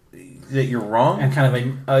that you're wrong. And kind of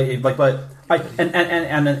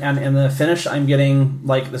and in the finish, I'm getting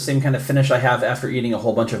like the same kind of finish I have after eating a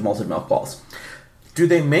whole bunch of malted milk balls. Do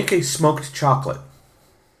they make a smoked chocolate?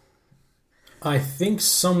 I think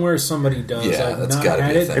somewhere somebody does. Yeah, I've that's not gotta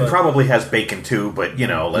had be a it, thing. It but probably has bacon too, but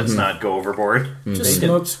let's not go overboard. just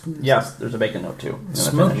Bacon. smoked Yes, there's a bacon note too. in the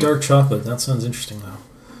smoked finish. dark chocolate. That sounds interesting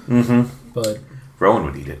though. But Rowan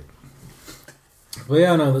would eat it.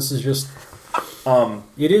 yeah, no, this is just.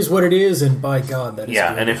 It is what it is, and by God, that is. Yeah,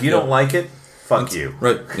 good. and if you don't like it, fuck you.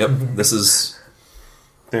 Right. Yep. This is.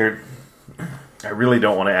 I really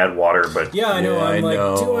don't want to add water, but Yeah, I know. Yeah, I'm I like,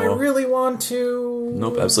 know. do I really want to?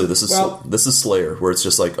 Nope. Absolutely. Well- This is Slayer, where it's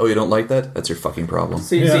just like, oh, you don't like that? That's your fucking problem.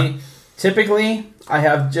 See, typically I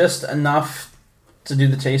have just enough to do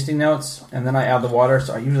the tasting notes, and then I add the water,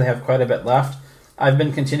 so I usually have quite a bit left. I've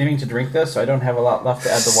been continuing to drink this, so I don't have a lot left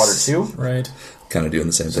to add the water to. Right. Kind of doing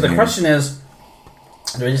the same So thing. the question is,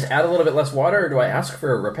 do I just add a little bit less water, or do I ask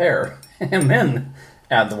for a repair and then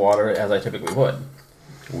add the water as I typically would?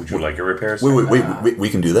 would you like a repair? Wait. We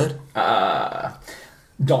can do that.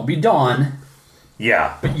 Don't be Dawn,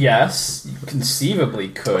 Yeah. but yes, you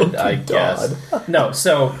conceivably could, I guess. No,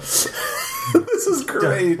 so This is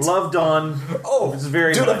great. Love Dawn. Oh, It's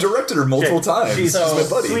very dude, much. I've directed her multiple times. She's She's my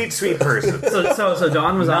buddy. sweet person. so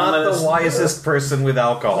Dawn was on Not with the wisest person with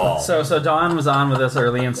alcohol. So Dawn was on with us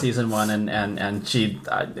early in season 1, and she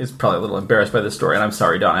is probably a little embarrassed by this story, and I'm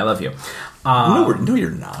sorry, Dawn, I love you. No, you're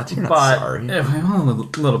not. You're not But sorry. well, a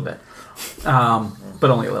little bit, but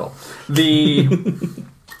only a little.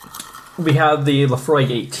 We had the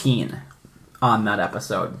Lafroig 18 on that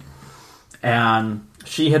episode, and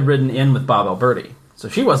she had ridden in with Bob Alberti, so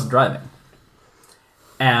she wasn't driving.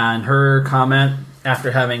 And her comment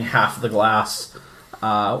after having half the glass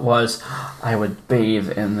was, "I would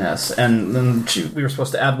bathe in this." And then we were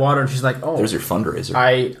supposed to add water, and she's like, "Oh, There's your fundraiser.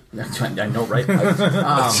 I know, right?"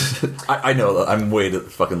 I know. I'm way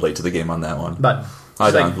fucking late to the game on that one. But Hi,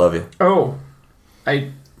 she's Don. like, Love you. "Oh,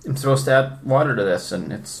 I am supposed to add water to this,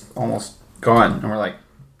 and it's almost gone." And we're like,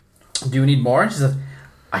 "Do you need more?" And she says,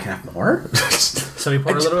 "I can have more." So we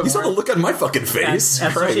poured a little bit You saw more. the look on my fucking And face. so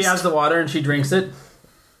she Christ. has the water, and she drinks it.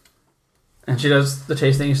 And she does the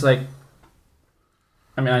tasting. She's like,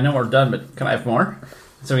 "I mean, I know we're done, but can I have more?"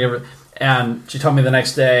 So and she told me the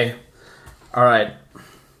next day, "All right,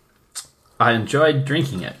 I enjoyed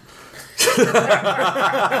drinking it.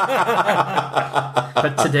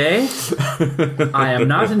 But today, I am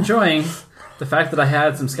not enjoying the fact that I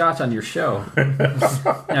had some scotch on your show.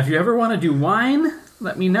 Now, if you ever want to do wine,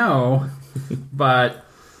 let me know. But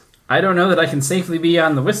I don't know that I can safely be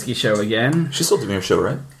on the whiskey show again." She's still doing her show,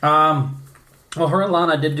 right? Well, her and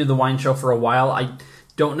Lana did do the wine show for a while. I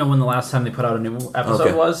don't know when the last time they put out a new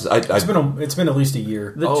episode was. It's been at least a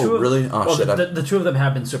year. The Oh, two of- really? Oh, well, shit, The two of them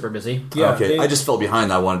have been super busy. Yeah. okay. they- I just fell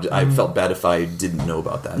behind. I felt bad if I didn't know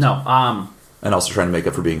about that. No, And also trying to make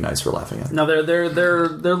up for being nice for laughing at it. no,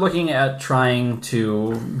 they're looking at trying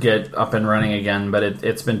to get up and running again, but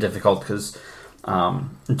it's been difficult because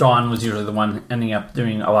Dawn was usually the one ending up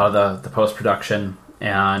doing a lot of the post production,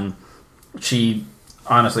 and she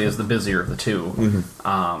honestly is the busier of the two.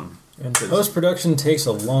 And post production takes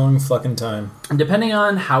a long fucking time. And depending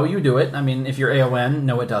on how you do it, I mean, if you're AON,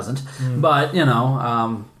 no, it doesn't. But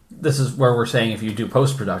this is where we're saying if you do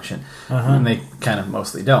post production, and they kind of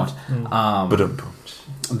mostly don't.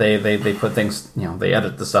 They put things, they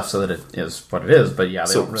edit the stuff so that it is what it is. But yeah,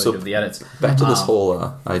 they don't really do the edits. Back to this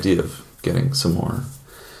whole idea of getting some more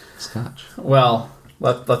scotch. Well,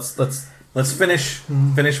 let's finish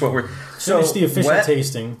what we're Finish the official wet,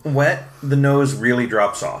 tasting. Wet, the nose really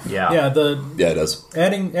drops off. yeah. Yeah, Yeah, it does.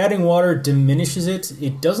 adding water diminishes it.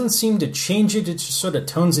 It doesn't seem to change it. It just sort of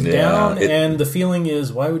tones it Yeah, down. it- And the feeling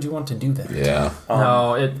is, why would you want to do that? Yeah.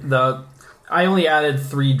 No, I only added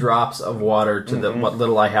 3 drops of water to the what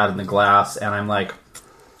little I had in the glass, and I'm like,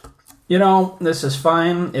 this is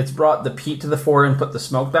fine. It's brought the peat to the fore and put the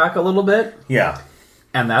smoke back a little bit. Yeah.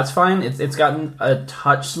 And that's fine. It's gotten a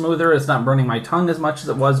touch smoother. It's not burning my tongue as much as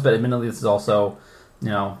it was, but admittedly, this is also,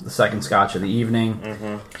 the second scotch of the evening.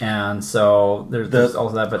 Mm-hmm. And so there's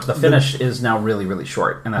also that. But the finish is now really, really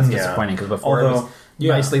short, and that's disappointing because before it was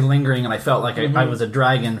nicely lingering, and I felt like I was a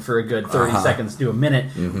dragon for a good 30 seconds to a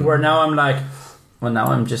minute, where now I'm like, well, now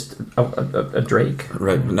I'm just a drake.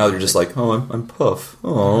 Right. Now you're just like, oh, I'm Puff.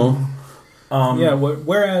 Oh.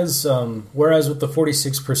 Whereas with the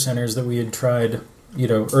 46 percenters that we had tried,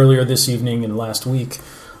 earlier this evening and last week,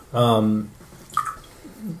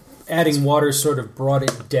 adding water sort of brought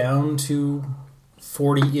it down to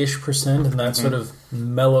 40-ish%, and that sort of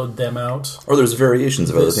mellowed them out. Or there's variations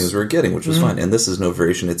of other things we were getting, which was fine. And this is no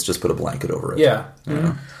variation; it's just put a blanket over it. Yeah.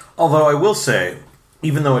 Although I will say,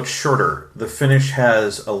 even though it's shorter, the finish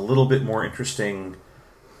has a little bit more interesting.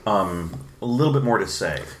 A little bit more to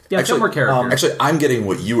say. Yeah, actually, more characters. Actually, I'm getting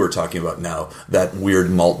what you were talking about now. That weird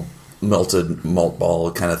melted malt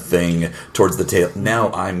ball kind of thing towards the tail.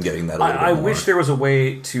 Now I'm getting that a little bit I more. wish there was a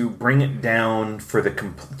way to bring it down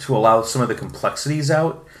to allow some of the complexities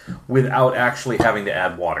out without actually having to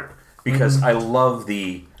add water. Because I love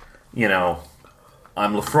the, I'm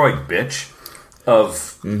Lefroy, bitch,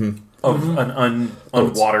 of an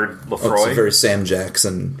unwatered Lefroy. It's a very Sam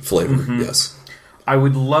Jackson flavor, yes. I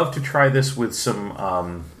would love to try this with some,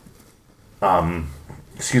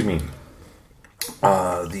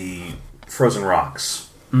 the frozen rocks,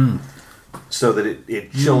 so that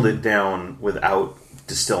it chilled it down without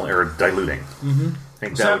distilling or diluting. I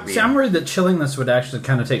think that would be. I'm worried that chilling this would actually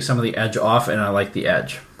kind of take some of the edge off, and I like the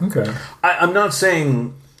edge. Okay. I'm not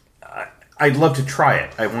saying. I'd love to try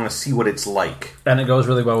it. I want to see what it's like, and it goes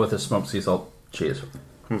really well with the smoked sea salt cheese.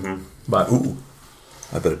 But ooh,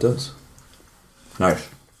 I bet it does. Nice.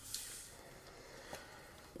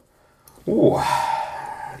 Ooh.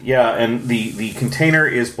 Yeah, and the container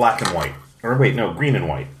is black and white. Or wait, no, green and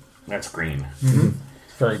white. That's green.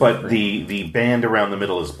 very But green. the band around the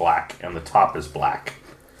middle is black, and the top is black.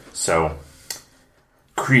 So,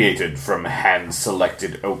 created from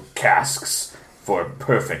hand-selected oak casks for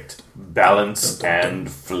perfect balance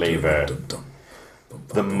and flavor.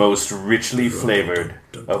 The most richly flavored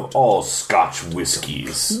of all Scotch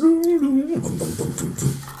whiskies.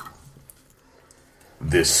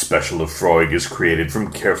 This special Lefroy is created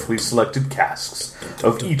from carefully selected casks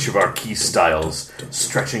of each of our key styles,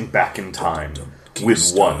 stretching back in time,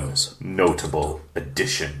 with one notable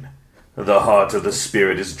addition. The heart of the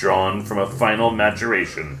spirit is drawn from a final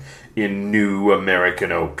maturation in new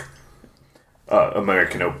American oak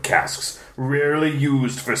casks, rarely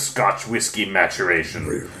used for Scotch whiskey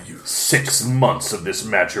maturation. 6 months of this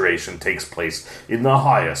maturation takes place in the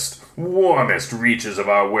highest, warmest reaches of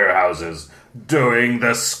our warehouses during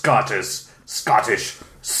the Scottish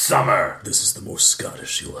summer. This is the most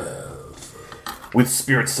Scottish you'll have. With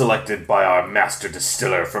spirits selected by our master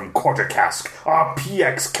distiller from Quarter Cask, our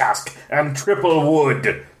PX Cask, and Triple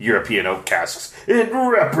Wood European oak casks, it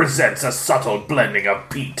represents a subtle blending of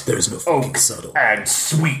peat, There's no fucking oak, subtle. and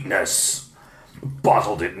sweetness.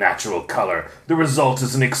 Bottled in natural color, the result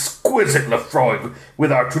is an exquisite Lefroy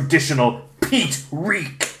with our traditional peat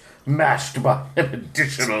reek, mashed by an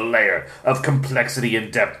additional layer of complexity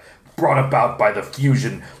and depth brought about by the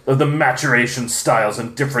fusion of the maturation styles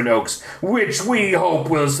and different oaks, which we hope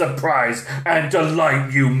will surprise and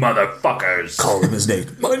delight you motherfuckers. Call him his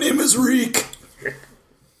name. My name is Reek.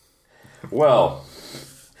 Well,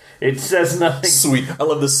 it says nothing. Sweet. I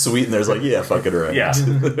love this sweet, and there's like, yeah, fucking right. Yeah.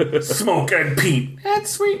 Smoke and peat. And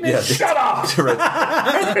sweetness. Yeah. Shut up!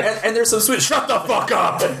 and there's some sweet. Shut the fuck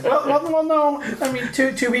up! well, no. I mean,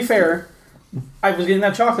 to be fair, I was getting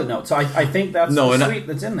that chocolate note, so I think that's No, the and sweet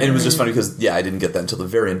that's in there. And it was just funny because, I didn't get that until the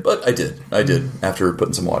very end, but I did after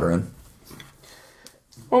putting some water in.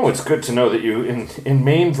 Oh, it's good to know that you, in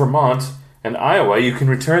Maine, Vermont, and Iowa, you can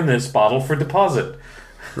return this bottle for deposit.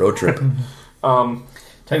 Road trip.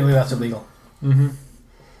 Technically, that's illegal.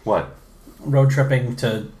 What? Road tripping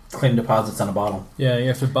to claim deposits on a bottle. Yeah, you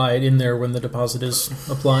have to buy it in there when the deposit is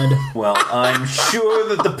applied. Well, I'm sure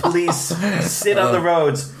that the police sit on the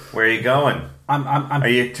roads. Where are you going? Are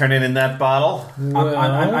you turning in that bottle?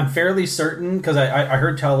 I'm fairly certain, because I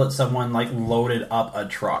heard tell that someone loaded up a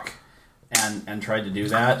truck and tried to do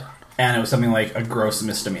that, and it was something like a gross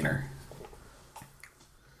misdemeanor.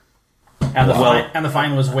 And the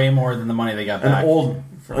fine was way more than the money they got back.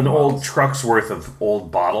 An old truck's worth of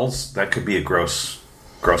old bottles, that could be a gross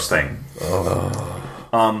thing.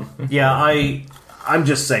 Oh. Yeah, I'm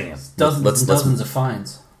just saying. Dozens of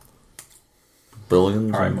fines.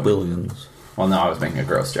 Billions All right, and movie. billions. Well, no, I was making a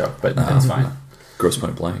gross joke, but that's fine. Gross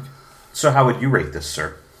point blank. So how would you rate this,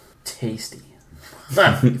 sir? Tasty.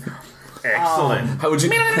 Excellent. How would you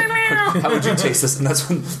taste this? And that's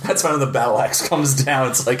when the battle axe comes down.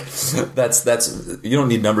 It's like that's you don't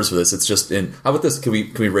need numbers for this. It's just in. How about this? Can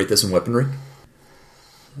we rate this in weaponry?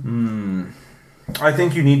 I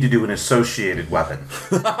think you need to do an associated weapon.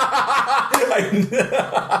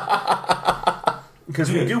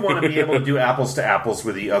 Because we do want to be able to do apples to apples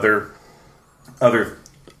with the other.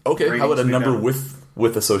 Okay, how about a ratings we've number done.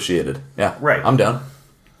 with associated? Yeah, Right. I'm down.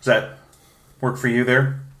 Does that work for you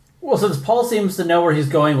there? Well, since Paul seems to know where he's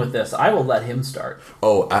going with this, I will let him start.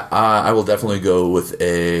 Oh, I will definitely go with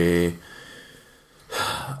a.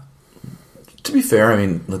 To be fair, I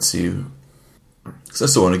mean, let's see. Because I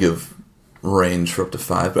still want to give range for up to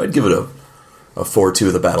 5, but I'd give it a 4-2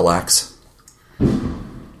 with a battle axe.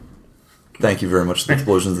 Thank you very much for the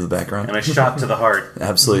explosions in the background. And a shot to the heart.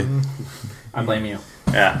 Absolutely. I blame you.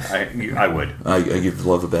 Yeah, I would. I give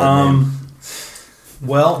love a bad name.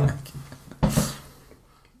 Well,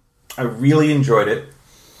 I really enjoyed it.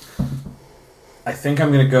 I think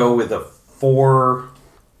I'm going to go with a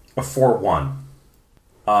 4-1.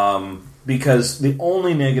 Because the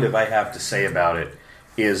only negative I have to say about it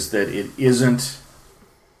is that it isn't.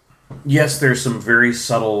 Yes, there's some very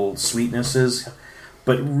subtle sweetnesses,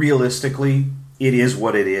 but realistically, it is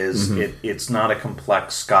what it is. It's not a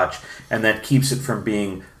complex scotch, and that keeps it from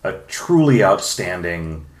being a truly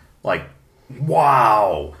outstanding, like,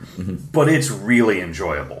 wow. But it's really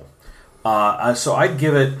enjoyable. So I'd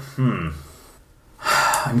give it.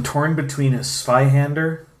 I'm torn between a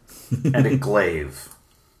Zweihander and a Glaive.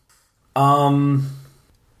 I'm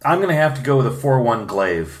going to have to go with a 4-1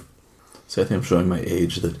 Glaive. So I think I'm showing my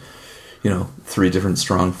age that, 3 different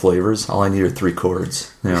strong flavors. All I need are 3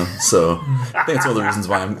 chords. So I think it's one of the reasons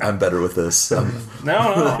why I'm better with this. No.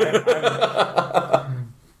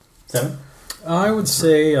 Seven? I would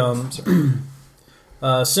say,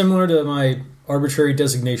 similar to my arbitrary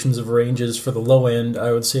designations of ranges for the low end,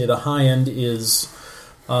 I would say the high end is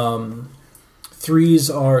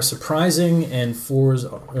 3s are surprising and 4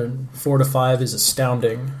 to 5 is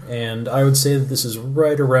astounding. And I would say that this is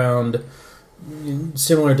right around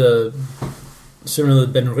similar to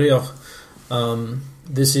Ben-Rire.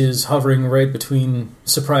 This is hovering right between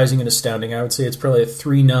surprising and astounding. I would say it's probably a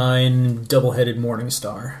 3-9 double-headed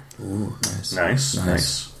Morningstar. Ooh, nice.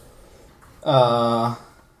 Nice. I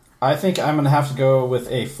think I'm going to have to go with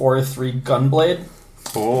a 4-3 Gunblade,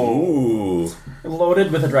 Ooh.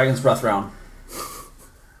 loaded with a Dragon's Breath round.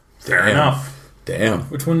 Fair enough. Damn.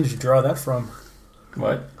 Which one did you draw that from?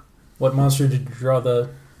 What? What monster did you draw the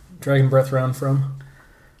Dragon Breath round from?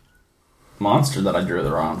 Monster that I drew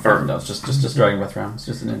the round from. No, it's just Dragon Breath round. It's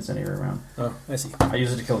just an incendiary round. Oh, I see. I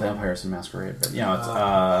use it to kill vampires in Masquerade, but it's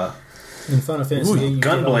In Final Fantasy Ooh, VIII, you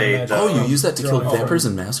get all the Gunblade, magic Oh, you from use that to kill drawing vampires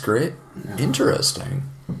from- in Masquerade? Interesting.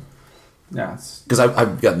 it's Because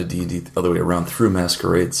I've gotten to D&D the other way around through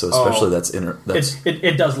Masquerade, so especially that's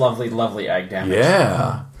it does lovely ag damage.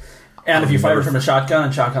 yeah. And if you fire from a shotgun,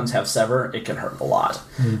 and shotguns have sever, it can hurt a lot.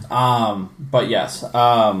 But yes.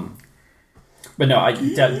 But no, I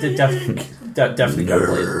definitely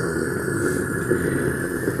Gunblade.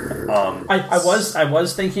 I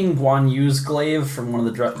was thinking Guan Yu's Glaive from one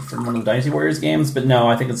of the Dynasty Warriors games, but no,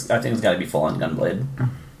 I think it's got to be full on Gunblade.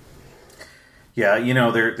 Yeah,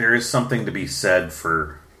 there is something to be said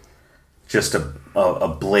for just a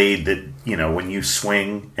blade that, when you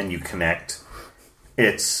swing and you connect,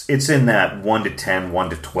 it's in that 1 to 10, 1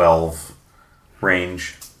 to 12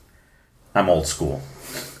 range. I'm old school.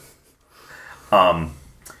 I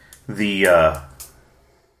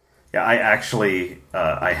actually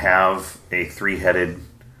I have a 3-headed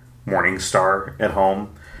Morningstar at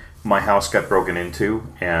home. My house got broken into,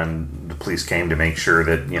 and the police came to make sure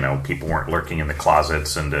that people weren't lurking in the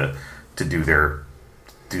closets and to do their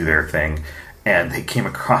thing. And they came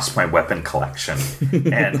across my weapon collection,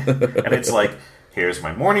 and it's like, here's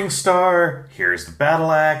my Morningstar, here's the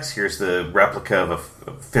battle axe, here's the replica of a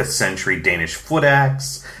 5th century Danish foot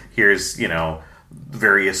axe, here's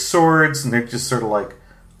various swords, and they're just sort of like,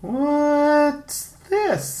 what's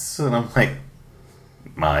this? And I'm like,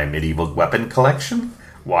 my medieval weapon collection?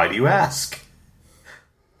 Why do you ask?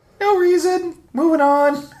 No reason. Moving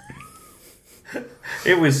on.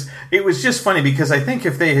 It was just funny because I think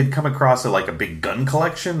if they had come across a big gun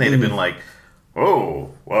collection, they'd have been like,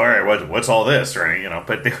 "Oh, all right, what's all this?" Right?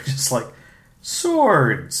 But they were just like,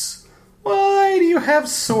 swords. Why do you have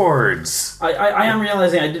swords? I am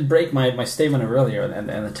realizing I did break my statement earlier,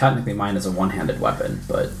 and technically mine is a one-handed weapon,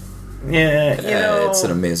 but Yeah, it's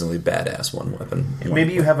an amazingly badass one weapon.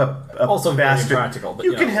 maybe you have a Also very bastard. impractical, but,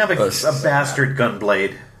 you you can know. have a bastard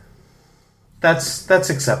gunblade. That's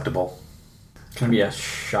acceptable. Can it be a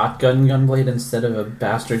shotgun gunblade instead of a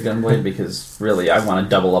bastard gunblade? Because really, I want to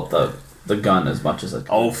double up the gun as much as I can.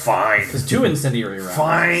 Oh, fine. There's 2 incendiary rounds.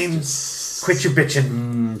 Fine. Quit your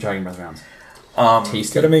bitching. Dragon breath rounds.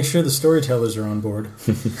 Tasty. Got to make sure the storytellers are on board.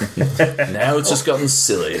 Now it's just gotten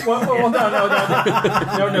silly. Well,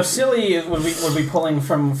 no. Silly would be pulling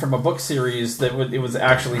from a book series that it was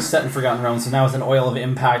actually set in Forgotten Realms, so now it's an Oil of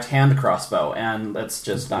Impact hand crossbow, and let's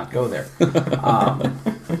just not go there.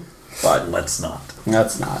 But Let's not.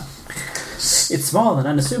 that's not. It's small and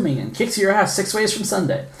unassuming and kicks your ass 6 ways from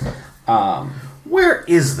Sunday. Where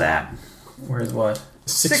is that? Whereas what?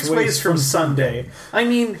 Six ways from Sunday. I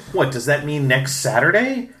mean, what does that mean? Next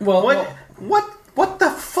Saturday? Well, what the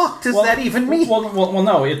fuck does that even mean? Well,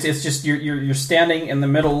 no. It's just you're standing in the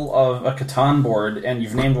middle of a Catan board and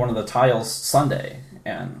you've named one of the tiles Sunday,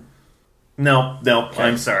 and No,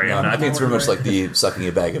 I'm sorry. I'm I not. think it's very much like the sucking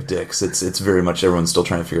a bag of dicks. It's very much everyone's still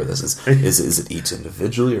trying to figure this. Is it each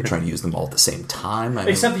individually or trying to use them all at the same time?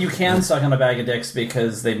 except that you can suck on a bag of dicks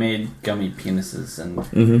because they made gummy penises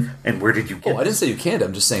and. And where did you get I didn't say you can't.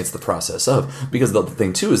 I'm just saying it's the process of. Because the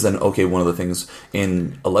thing, too, is then, okay, one of the things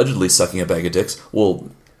in allegedly sucking a bag of dicks, well,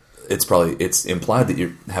 it's implied that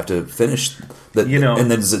you have to finish that, and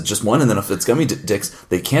then is it just one? And then if it's gummy dicks,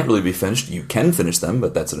 they can't really be finished. You can finish them,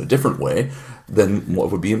 but that's in a different way than what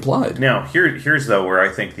would be implied. Now, here's though where I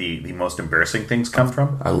think the most embarrassing things come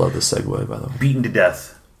from. I love this segue, by the way. Beaten to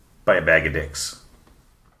death by a bag of dicks.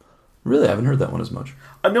 Really, I haven't heard that one as much.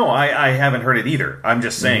 No, I haven't heard it either. I'm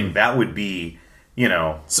just saying that would be,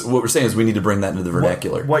 So what we're saying is we need to bring that into the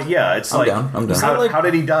vernacular. What? Yeah, it's I'm down. How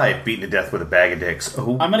did he die? Beaten to death with a bag of dicks.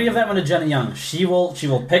 Oh, I'm gonna give that one to Jenna Young. She will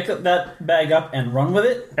pick that bag up and run with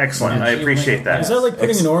it. excellent. And I she will appreciate make- that. Is that like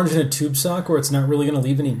putting an orange in a tube sock where it's not really going to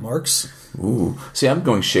leave any marks? Ooh. See, I'm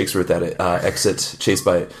going Shakespeare with that. Exit chased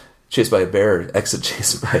by a bear. Exit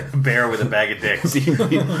chased by Bear with a bag of dicks. beating with a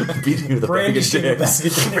bag of Brandishing a dicks.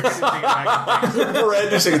 bag of dicks.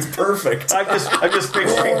 Brandishing, it's perfect. I'm just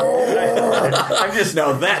picturing. I'm just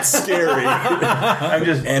Now that's scary I'm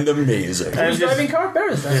just and amazing. I'm Who's just driving car?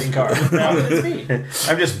 Bear's driving car. Now it's me.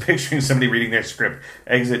 I'm just picturing somebody reading their script.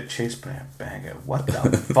 Exit chased by a bag of what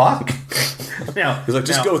the fuck? Now He's like,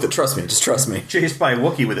 just go with it. Trust me. Just trust me. Chased by a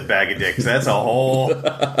Wookiee with a bag of dicks. That's a whole.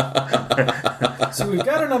 So we've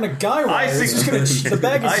got it on a guy I wire. It's just gonna, the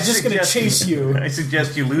bag is just going to chase you. I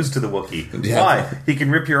suggest you lose to the Wookiee. Yeah. Why? He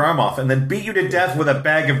can rip your arm off and then beat you to death with a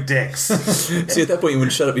bag of dicks. See, at that point, you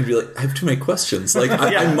wouldn't shut up. You'd be like, I have too many questions. Like,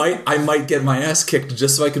 Yeah. I might get my ass kicked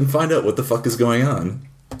just so I can find out what the fuck is going on.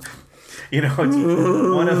 It's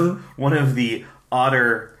one of the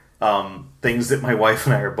odder things that my wife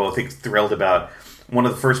and I are both thrilled about. One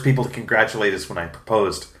of the first people to congratulate us when I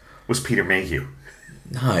proposed was Peter Mayhew.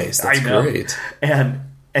 Nice. That's I know. great. And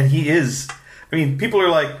he is. I mean, people are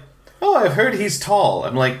like, "Oh, I've heard he's tall."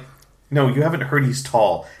 I'm like, "No, you haven't heard he's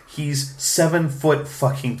tall. He's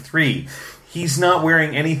 7'3". He's not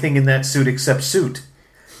wearing anything in that suit except suit.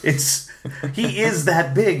 He is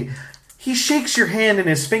that big. He shakes your hand and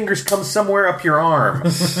his fingers come somewhere up your arm.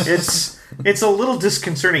 It's a little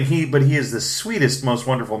disconcerting. But he is the sweetest, most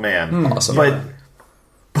wonderful man. Awesome. But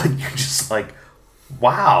you're just like,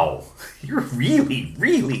 wow, you're really,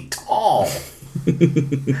 really tall.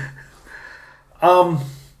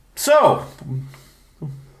 So,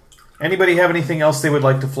 anybody have anything else they would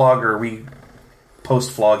like to flog, or are we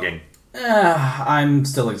post-flogging? I'm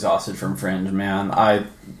still exhausted from Fringe, man.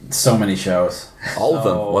 So many shows. All of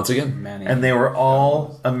them, So once again. Many. And they were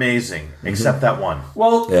all amazing, except that one.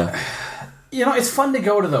 Well, Yeah. it's fun to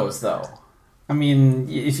go to those, though. I mean,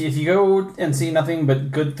 if you go and see nothing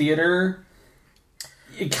but good theater,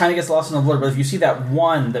 it kind of gets lost in the blur. But if you see that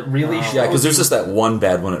one that really shows Yeah, because there's you- just that one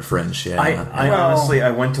bad one at Fringe. Yeah. Honestly,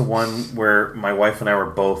 I went to one where my wife and I were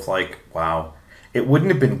both like, wow, it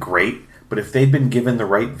wouldn't have been great, but if they'd been given the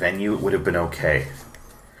right venue, it would have been okay.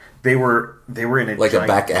 They were in a like a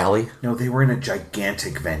back alley. No, they were in a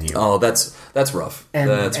gigantic venue. Oh, that's rough. And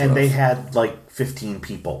That's rough. they had like 15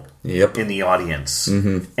 people Yep. in the audience.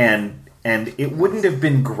 Mm-hmm. And it wouldn't have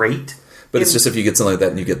been great. But it's just if you get something like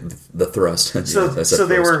that and you get the thrust. So Yeah, I said so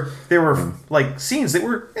there thrust. were like scenes that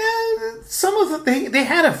were some of they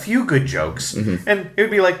had a few good jokes, and it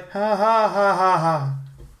would be like ha ha ha ha ha,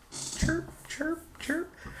 chirp chirp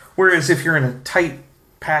chirp. Whereas if you're in a tight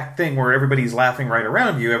packed thing where everybody's laughing right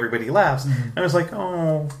around you, everybody laughs. And I was like,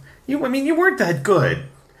 oh, you weren't that good,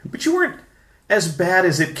 but you weren't as bad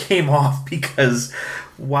as it came off because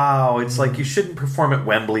wow, it's like you shouldn't perform at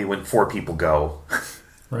Wembley when 4 people go.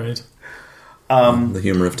 Right. The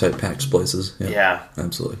humor of tight packed places. Yeah.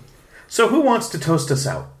 Absolutely. So who wants to toast us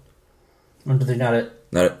out? When do they got it?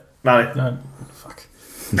 Not it. Not it. Fuck.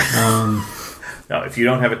 No, if you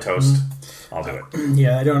don't have a toast, I'll do it.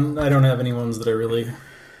 Yeah, I don't have any ones that I really.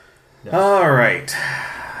 All right.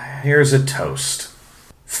 Here's a toast.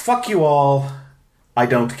 Fuck you all. I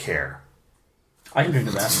don't care. I can drink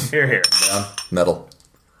to that. Here, here. Down. Metal.